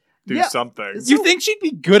to do Yeah. something. You think she'd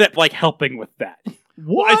be good at, helping with that?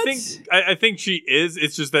 What? I think she is.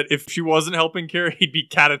 It's just that if she wasn't helping Kira, he'd be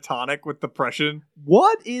catatonic with depression.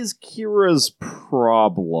 What is Kira's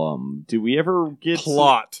problem? Do we ever get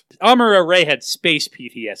Plot. Amuro Ray had space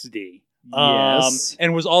PTSD. Yes.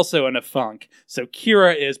 And was also in a funk. So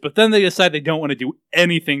Kira is, but then they decide they don't want to do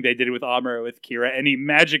anything they did with Amuro with Kira, and he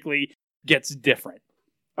magically gets different.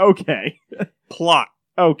 Okay. Plot.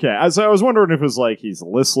 Okay, so I was wondering if it was like he's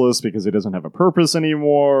listless because he doesn't have a purpose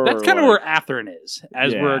anymore. That's or kind of like- where Atherin is,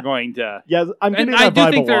 as Yeah. we're going to... Yeah, I'm And getting I that do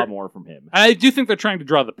vibe think a lot they're- more from him. I do think they're trying to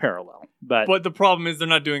draw the parallel, but But the problem is they're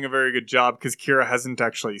not doing a very good job because Kira hasn't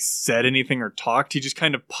actually said anything or talked. He just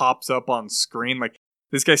kind of pops up on screen like,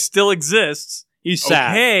 this guy still exists. he's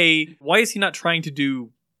sad. Okay, why is he not trying to do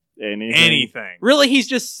anything? Really, he's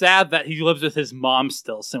just sad that he lives with his mom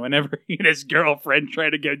still, so whenever he and his girlfriend try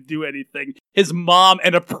to go do anything, his mom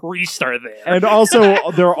and a priest are there. And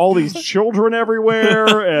also, there are all these children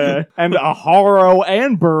everywhere, and Aharo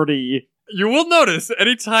and Birdie. You will notice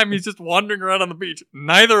anytime he's just wandering around on the beach,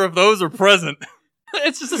 neither of those are present.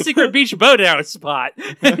 It's just a secret beach boat out spot,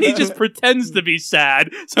 and he just pretends to be sad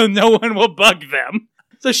so no one will bug them.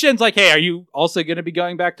 So Shin's like, hey, are you also going to be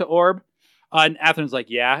going back to Orb? And Atherin's like,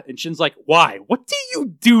 yeah. And Shin's like, why? What do you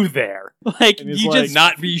do there? Like, And he's you like, just...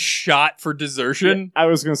 Not be shot for desertion. I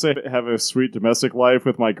was going to say, have a sweet domestic life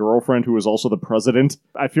with my girlfriend who is also the president.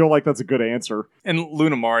 I feel like that's a good answer. And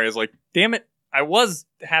Luna Mari is like, damn it, I was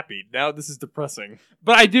happy. Now this is depressing.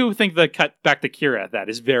 But I do think the cut back to Kira, that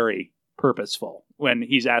is very purposeful when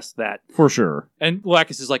he's asked that. For sure. And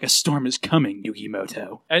Lacus is like, a storm is coming,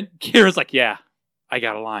 Yugimoto. And Kira's like, yeah, I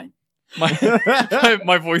got a line.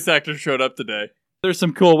 My voice actor showed up today. There's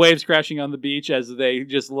some cool waves crashing on the beach as they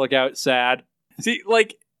just look out sad. See,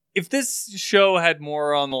 like, if this show had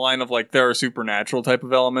more on the line of, like, there are supernatural type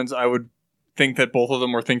of elements, I would think that both of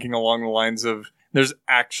them were thinking along the lines of there's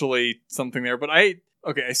actually something there. But I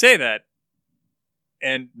say that,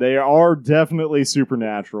 and, They are definitely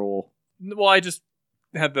supernatural. well, I just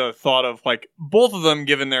had the thought of, like, both of them,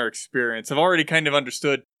 given their experience, have already kind of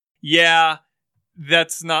understood, yeah,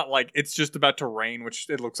 that's not like it's just about to rain, which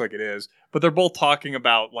it looks like it is, but they're both talking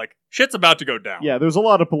about, like, shit's about to go down. Yeah, there's a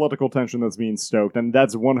lot of political tension that's being stoked, and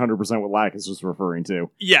that's 100% what Lacus was referring to.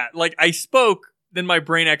 Yeah, like, I spoke, then my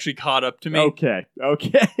brain actually caught up to me. Okay.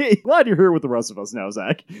 Glad you're here with the rest of us now,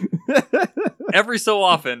 Zach. Every so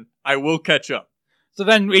often, I will catch up. So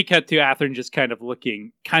then we cut to Atherin just kind of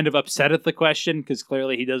looking kind of upset at the question because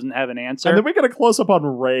clearly he doesn't have an answer. And then we get a close-up on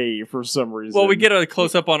Ray for some reason. Well, we get a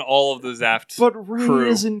close-up on all of the Zaft But Ray crew.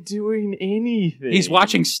 isn't doing anything. He's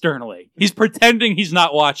watching sternly. He's pretending he's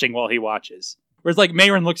not watching while he watches. Whereas like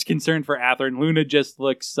Mayron looks concerned for Atherin, Luna just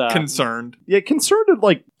looks Concerned. Yeah, concerned at,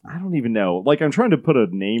 like, I don't even know. Like, I'm trying to put a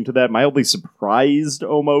name to that. Mildly surprised,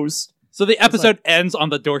 almost. So the episode ends on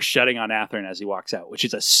the door shutting on Atherin as he walks out, which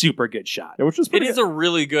is a super good shot. Yeah, which is It pretty is a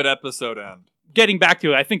really good episode end. Getting back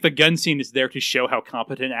to it, I think the gun scene is there to show how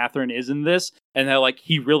competent Atherin is in this, and how like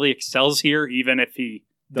he really excels here, even if he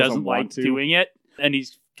doesn't like want to. doing it, and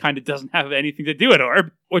he's kind of doesn't have anything to do at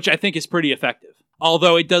Orb, which I think is pretty effective.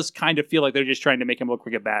 Although it does kind of feel like they're just trying to make him look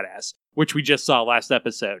like a badass, which we just saw last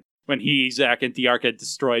episode when he, Zack, and Diarca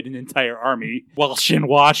destroyed an entire army while Shin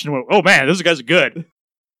watched and went, "Oh man, those guys are good."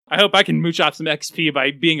 I hope I can mooch off some XP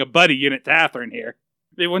by being a buddy unit to Atherin here.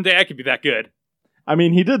 Maybe one day I could be that good. I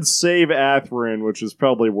mean, he did save Atherin, which is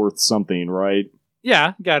probably worth something, right?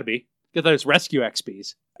 Yeah, gotta be. Get those rescue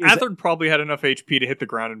XPs. Atherin probably had enough HP to hit the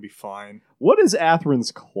ground and be fine. What is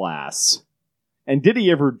Atherin's class? And did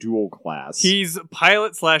he ever dual class? He's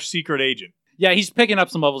pilot/secret agent. Yeah, he's picking up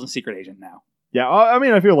some levels in Secret Agent now. Yeah, I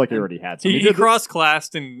mean, I feel like he already had some. He did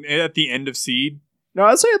cross-classed at the end of Seed. No,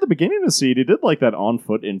 I'd say at the beginning of Seed, he did like that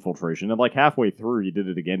on-foot infiltration, and like halfway through, he did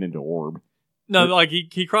it again into Orb. No, like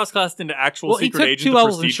he cross-classed into actual Well, he secret took agent. 2 to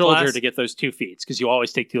levels in Prestige Soldier class. to get those 2 feats, because you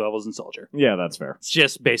always take 2 levels in Soldier. Yeah, that's fair. It's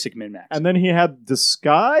just basic min-max. And then he had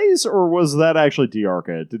Disguise, or was that actually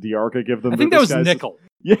Diarca? Did Diarca give them I the think that was disguises? Nickel.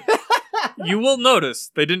 Yeah, You will notice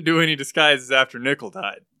they didn't do any disguises after Nickel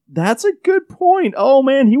died. that's a good point. Oh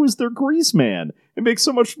man, he was their grease man. It makes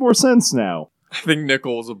so much more sense now. I think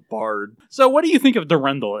Nickel was a bard. So what do you think of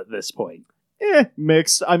Durandal at this point?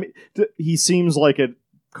 Mixed. I mean, he seems like a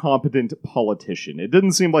competent politician. It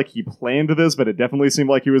didn't seem like he planned this, but it definitely seemed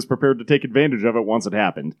like he was prepared to take advantage of it once it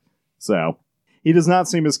happened. So, he does not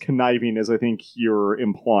seem as conniving as I think you're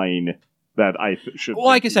implying that I should Well,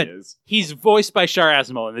 like think I said, he is. he's voiced by Shar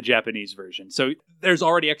Asimov in the Japanese version, so there's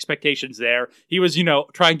already expectations there. He was,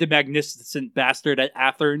 trying to magnificent bastard at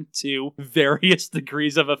Atherin to various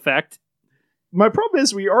degrees of effect. My problem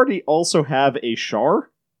is we already also have a Shar.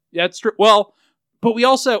 Yeah, it's true. Well, but we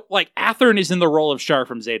also, Atherin is in the role of Shar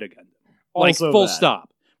from Zeta Gundam. Also Full that.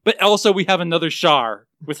 stop. But also we have another Shar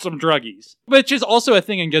with some druggies. Which is also a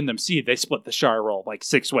thing in Gundam Seed. They split the Shar role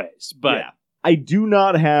 6 ways. But Yeah. I do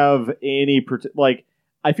not have any...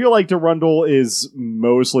 I feel like Durandal is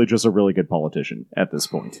mostly just a really good politician at this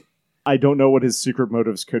point. I don't know what his secret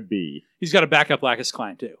motives could be. he's got to back up Lacus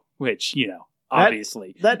Clan too. Which,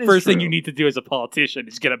 obviously. that is First thing true. you need to do as a politician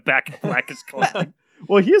is get a back up Lacus Clan.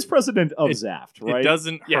 Well, he is president of Zaft, right? It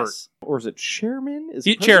doesn't hurt. Yes. Or is it chairman? Is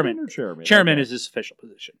He- it president chairman. or chairman? Chairman Okay. is his official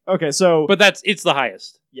position. Okay, so But it's the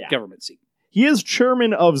highest yeah. government seat. He is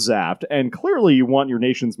chairman of Zaft, and clearly you want your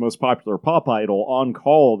nation's most popular pop idol on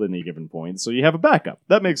call at any given point, so you have a backup.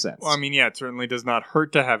 That makes sense. Well, I mean, yeah, it certainly does not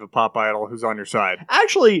hurt to have a pop idol who's on your side.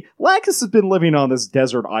 Actually, Lacus has been living on this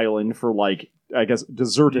desert island for,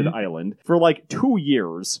 deserted island, for 2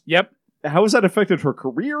 years. Yep. How has that affected her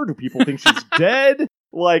career? Do people think she's dead?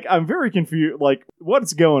 I'm very confused.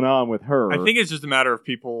 What's going on with her? I think it's just a matter of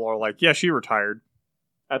people are like, yeah, she retired.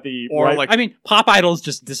 at the... Or, right- like- I mean, pop idols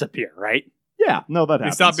just disappear, right? Yeah, no, that They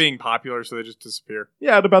happens. stop being popular, so they just disappear.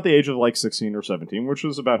 Yeah, at about the age of 16 or 17, which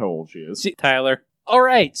is about how old she is. See, Tyler. All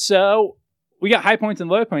right, so we got high points and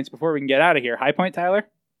low points before we can get out of here. High point, Tyler?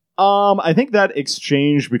 I think that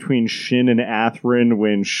exchange between Shin and Athrun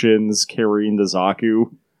when Shin's carrying the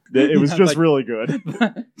Zaku, it was Yeah, just really good.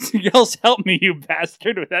 Girls, help me, you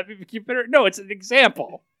bastard. Would that be better? No, it's an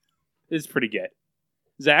example. It's pretty good.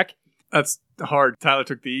 Zach? That's hard. Tyler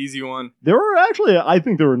took the easy one. There are actually, I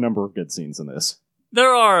think there were a number of good scenes in this.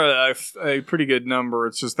 There are a pretty good number.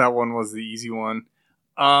 It's just that one was the easy one.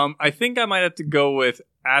 I think I might have to go with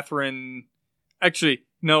Athrun. Actually,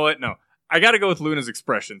 no, what? No. I gotta go with Luna's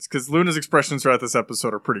expressions, because Luna's expressions throughout this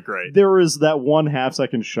episode are pretty great. There is that 1/2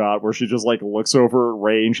 second shot where she just looks over at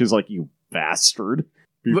Rey and she's like, "You bastard."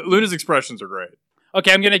 Luna's expressions are great.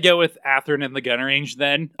 Okay, I'm going to go with Athrun in the gun range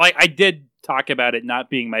then. I did talk about it not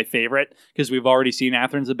being my favorite, because we've already seen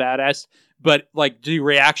Athrun's a badass, but the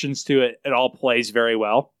reactions to it, it all plays very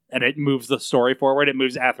well, and it moves the story forward. It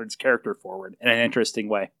moves Athrun's character forward in an interesting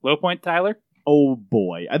way. Low point, Tyler? Oh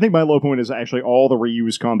boy. I think my low point is actually all the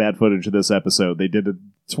reused combat footage of this episode. They did it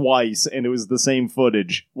twice and it was the same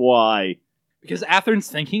footage. Why? Because Athrun's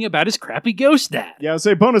thinking about his crappy ghost dad. Yeah, I'd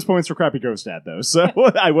say bonus points for Crappy Ghost Dad, though. So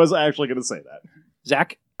I was actually going to say that.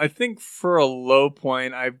 Zach? I think for a low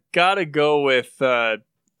point, I've gotta go with, at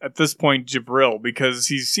this point, Jibril, because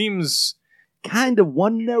he seems... Kind of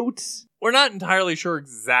one note. We're not entirely sure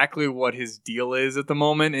exactly what his deal is at the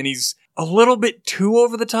moment, and he's a little bit too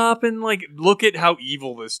over the top, and look at how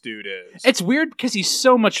evil this dude is. It's weird because he's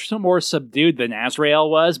so much more subdued than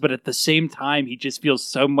Azrael was, but at the same time, he just feels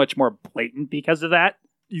so much more blatant because of that.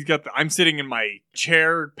 He's got I'm sitting in my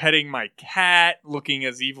chair, petting my cat, looking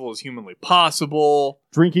as evil as humanly possible.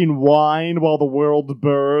 Drinking wine while the world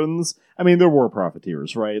burns. I mean, there were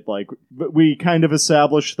profiteers, right? We kind of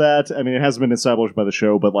established that. I mean, it hasn't been established by the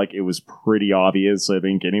show, but it was pretty obvious, I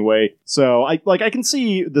think, anyway. So I can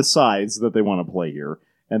see the sides that they want to play here.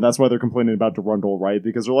 And that's why they're complaining about Durandal, right?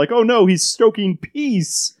 Because they're like, oh no, he's stoking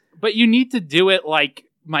peace. But you need to do it like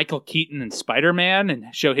Michael Keaton and Spider-Man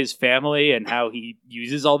and show his family and how he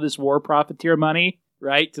uses all this war profiteer money,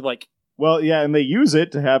 right? To Well, yeah, and they use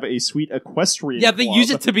it to have a sweet equestrian yeah, they club.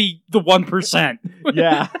 use it to be the 1%.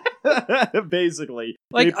 Yeah, basically.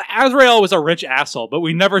 Azrael was a rich asshole, but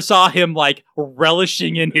we never saw him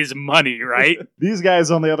relishing in his money, right? These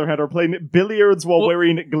guys, on the other hand, are playing billiards while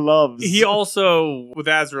wearing gloves. He also, with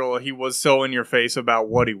Azrael, he was so in your face about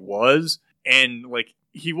what he was, and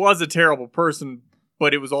he was a terrible person,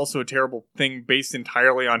 but it was also a terrible thing based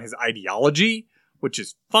entirely on his ideology, which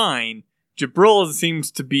is fine. Jibril seems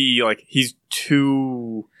to be he's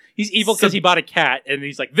too... He's evil because he bought a cat, and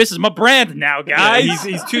he's like, this is my brand now, guys!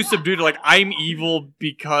 Yeah, he's too subdued. I'm evil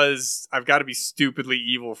because I've got to be stupidly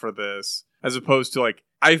evil for this, as opposed to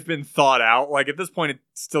I've been thought out. At this point, it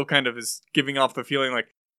still kind of is giving off the feeling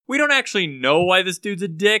we don't actually know why this dude's a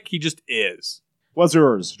dick. He just is. What's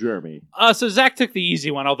yours, Jeremy? So Zach took the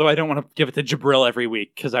easy one, although I don't want to give it to Jibril every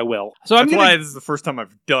week, because I will. So That's why this is the first time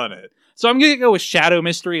I've done it. So I'm going to go with Shadow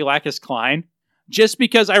Mystery Lacus Klein, just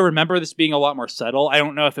because I remember this being a lot more subtle. I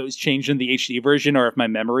don't know if it was changed in the HD version or if my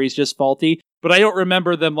memory is just faulty, but I don't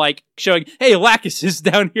remember them showing, hey, Lacus is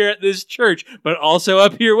down here at this church, but also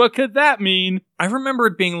up here. What could that mean? I remember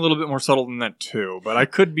it being a little bit more subtle than that too, but I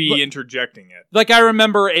could be interjecting it. I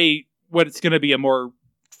remember what it's going to be a more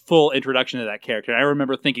full introduction to that character. And I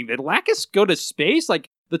remember thinking, did Lacus go to space?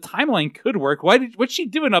 The timeline could work. What's she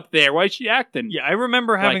doing up there? Why is she acting? Yeah, I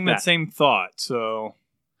remember having that. that same thought, so...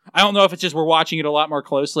 I don't know if it's just we're watching it a lot more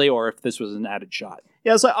closely or if this was an added shot.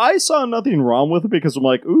 Yeah, so I saw nothing wrong with it because I'm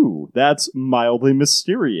like, ooh, that's mildly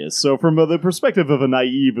mysterious. So from the perspective of a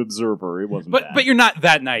naive observer, it wasn't bad. But you're not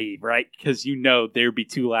that naive, right? Because there'd be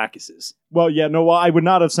two Lacuses. Well, yeah, no, I would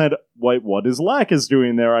not have said, what is Lacus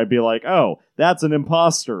doing there? I'd be like, oh, that's an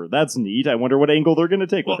imposter. That's neat. I wonder what angle they're going to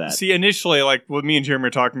take with that. See, initially, what me and Jeremy are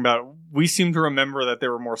talking about, we seem to remember that they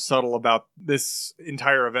were more subtle about this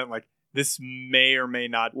entire event. this may or may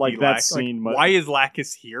not Like be that scene. why is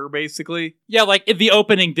Lacus here, basically? Yeah, like if the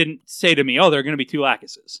opening didn't say to me, "Oh, there are going to be 2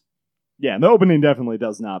 Lacuses." Yeah, and the opening definitely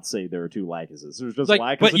does not say there are 2 Lacuses. There's just Like,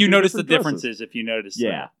 Lacus but and you 2 notice the different dresses. differences if you notice.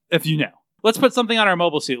 Yeah. If you know. Let's put something on our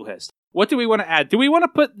mobile suit list. What do we want to add? Do we want to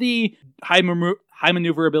put the high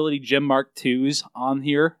maneuverability Gym Mark IIs on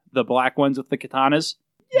here? The black ones with the katanas?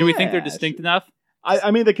 Do we think they're Yeah, distinct enough?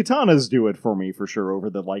 I mean, the katanas do it for me for sure over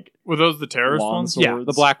the like. Were those the terrorist Long ones? sword. Yeah, Swords.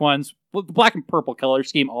 the black ones. Well, the black and purple color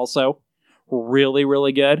scheme also really,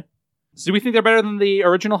 really good. So do we think they're better than the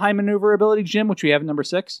original high maneuverability Gym, which we have at number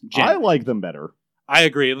 6? I like them better. I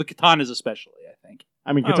agree. The katanas especially, I think.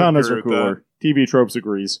 I mean, I would katanas agree are with cooler. TV Tropes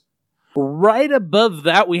agrees. Right above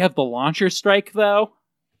that, we have the Launcher Strike, though,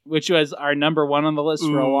 which was our number 1 on the list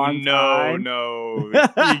for a long time. No.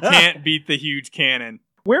 You can't beat the huge cannon.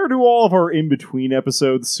 Where do all of our in-between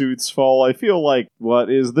episode suits fall? I feel like,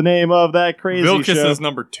 what is the name of that crazy Vilcus show? is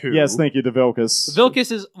number 2. Yes, thank you, the Vilcus.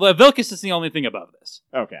 Vilcus is the only thing above this.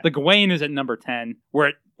 Okay. The Gawain is at number 10,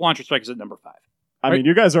 where Launcher Strike is at number 5. I mean,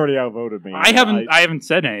 you guys already outvoted me. I haven't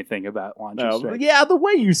said anything about Launcher No, Strike. yeah, the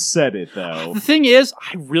way you said it, though. The thing is,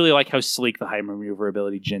 I really like how sleek the high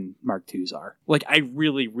maneuverability Jin Mark IIs are. Like, I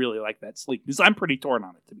really, really like that sleekness. I'm pretty torn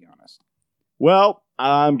on it, to be honest. Well,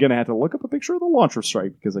 I'm going to have to look up a picture of the Launcher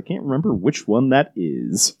Strike because I can't remember which one that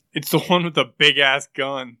is. It's the one with the big-ass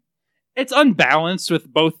gun. It's unbalanced with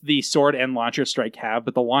both the sword and Launcher Strike have,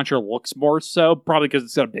 but the Launcher looks more so, probably because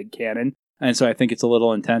it's got a big cannon. And so I think it's a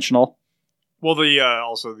little intentional. Well,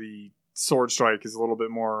 also the sword strike is a little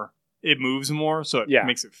bit more. It moves more, so it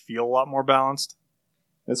makes it feel a lot more balanced.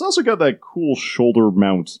 It's also got that cool shoulder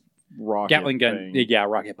mount rocket Gatling gun, thing. yeah,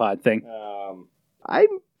 rocket pod thing. I'm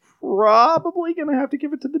probably going to have to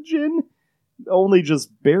give it to the Jin. Only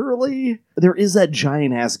just barely. There is that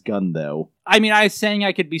giant-ass gun, though. I mean, I was saying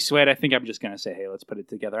I could be swayed. I think I'm just going to say, hey, let's put it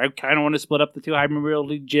together. I kind of want to split up the 2 high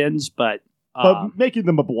mobility Jins, but... But making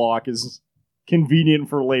them a block is convenient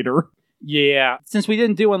for later. Yeah. Since we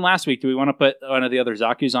didn't do one last week, do we want to put one of the other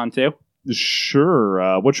Zaku's on too? Sure.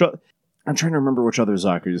 I'm trying to remember which other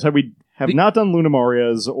Zaku's. Have not done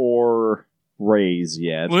Lunamaria's or Ray's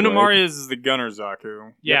yet. Lunamaria's is the Gunner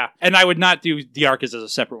Zaku. Yeah. And I would not do Diarchus as a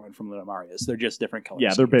separate one from Lunamaria's. They're just different colors.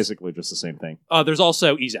 Yeah, they're basically just the same thing. There's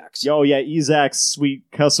also Ezax. Oh, yeah, Ezak's sweet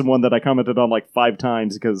custom one that I commented on like 5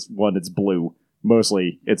 times because, one, it's blue.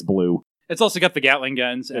 Mostly, it's blue. It's also got the Gatling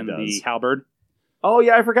guns and the halberd. Oh,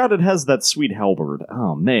 yeah, I forgot it has that sweet halberd.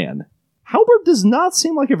 Oh, man. Halberd does not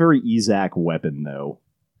seem like a very Ezak weapon, though.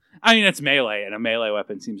 I mean, it's melee, and a melee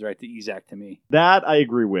weapon seems right to Ezak to me. That I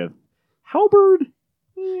agree with. Halberd?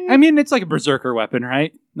 I mean, it's like a berserker weapon,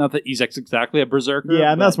 right? Not that Ezak's exactly a berserker.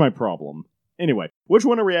 Yeah, and that's my problem. Anyway, which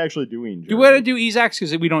one are we actually doing, Do we want to do Ezak's?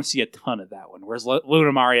 Because we don't see a ton of that one. Whereas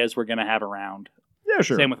Lunamaria's we're going to have around. Yeah,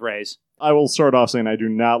 sure. Same with Ray's. I will start off saying I do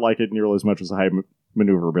not like it nearly as much as a high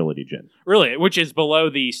maneuverability Jin. Really, which is below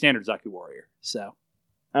the standard Zaku warrior. So.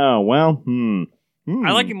 Oh, well,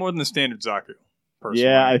 I like it more than the standard Zaku, personally.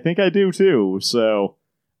 Yeah, I think I do too, so...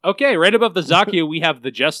 Okay, right above the Zaku, we have the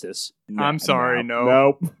Justice. I'm sorry,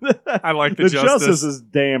 no. Nope. I like the The Justice. Justice is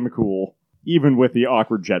damn cool, even with the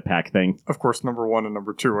awkward jetpack thing. Of course, number 1 and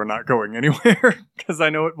number 2 are not going anywhere, because I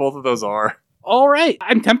know what both of those are. All right.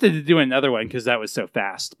 I'm tempted to do another one because that was so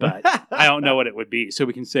fast, but I don't know what it would be, so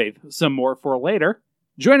we can save some more for later.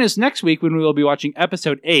 Join us next week when we will be watching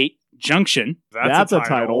episode 8, Junction. That's a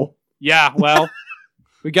title. Yeah, well,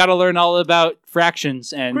 we got to learn all about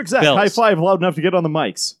fractions and Quick, Zach, bills. high five loud enough to get on the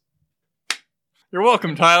mics. You're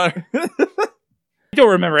welcome, Tyler. I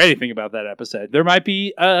don't remember anything about that episode. There might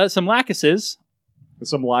be some Lacuses.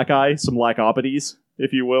 Some Lackeye, some Lackopides,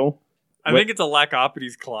 if you will. I think it's a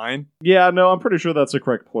Lacopides Klein. Yeah, no, I'm pretty sure that's the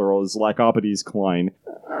correct plural, is Lackopides Klein.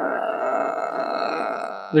 There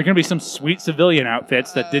are going to be some sweet civilian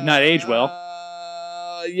outfits that did not age well.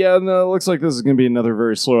 Yeah, no, it looks like this is going to be another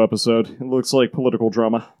very slow episode. It looks like political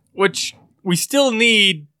drama. Which we still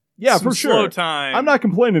need Yeah, some for sure. slow time. I'm not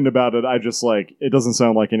complaining about it. I just, it doesn't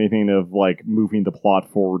sound like anything of, moving the plot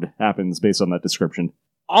forward happens based on that description.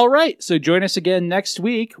 All right, so join us again next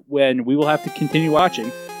week when we will have to continue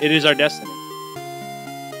watching It Is Our Destiny.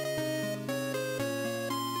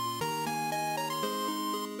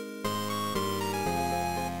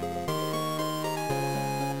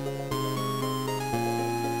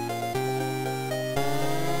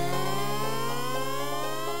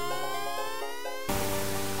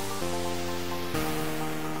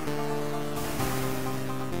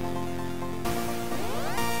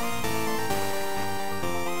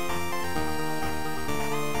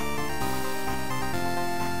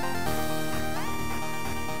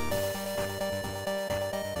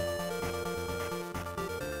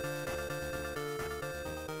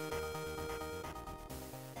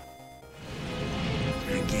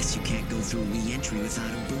 Guess you can't go through re-entry without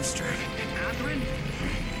a booster. Athrun?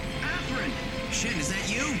 Athrun! Shin, is that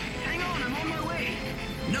you? Hang on, I'm on my way.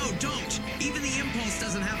 No, don't! Even the Impulse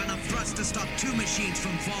doesn't have enough thrust to stop 2 machines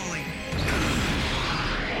from falling.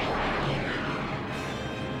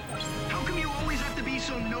 How come you always have to be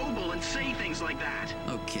so noble and say things like that?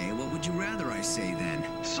 Okay, what would you rather I say then?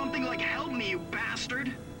 Something like, help me, you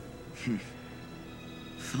bastard.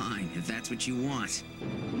 Fine, if that's what you want.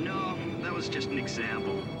 No, that was just an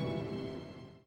example.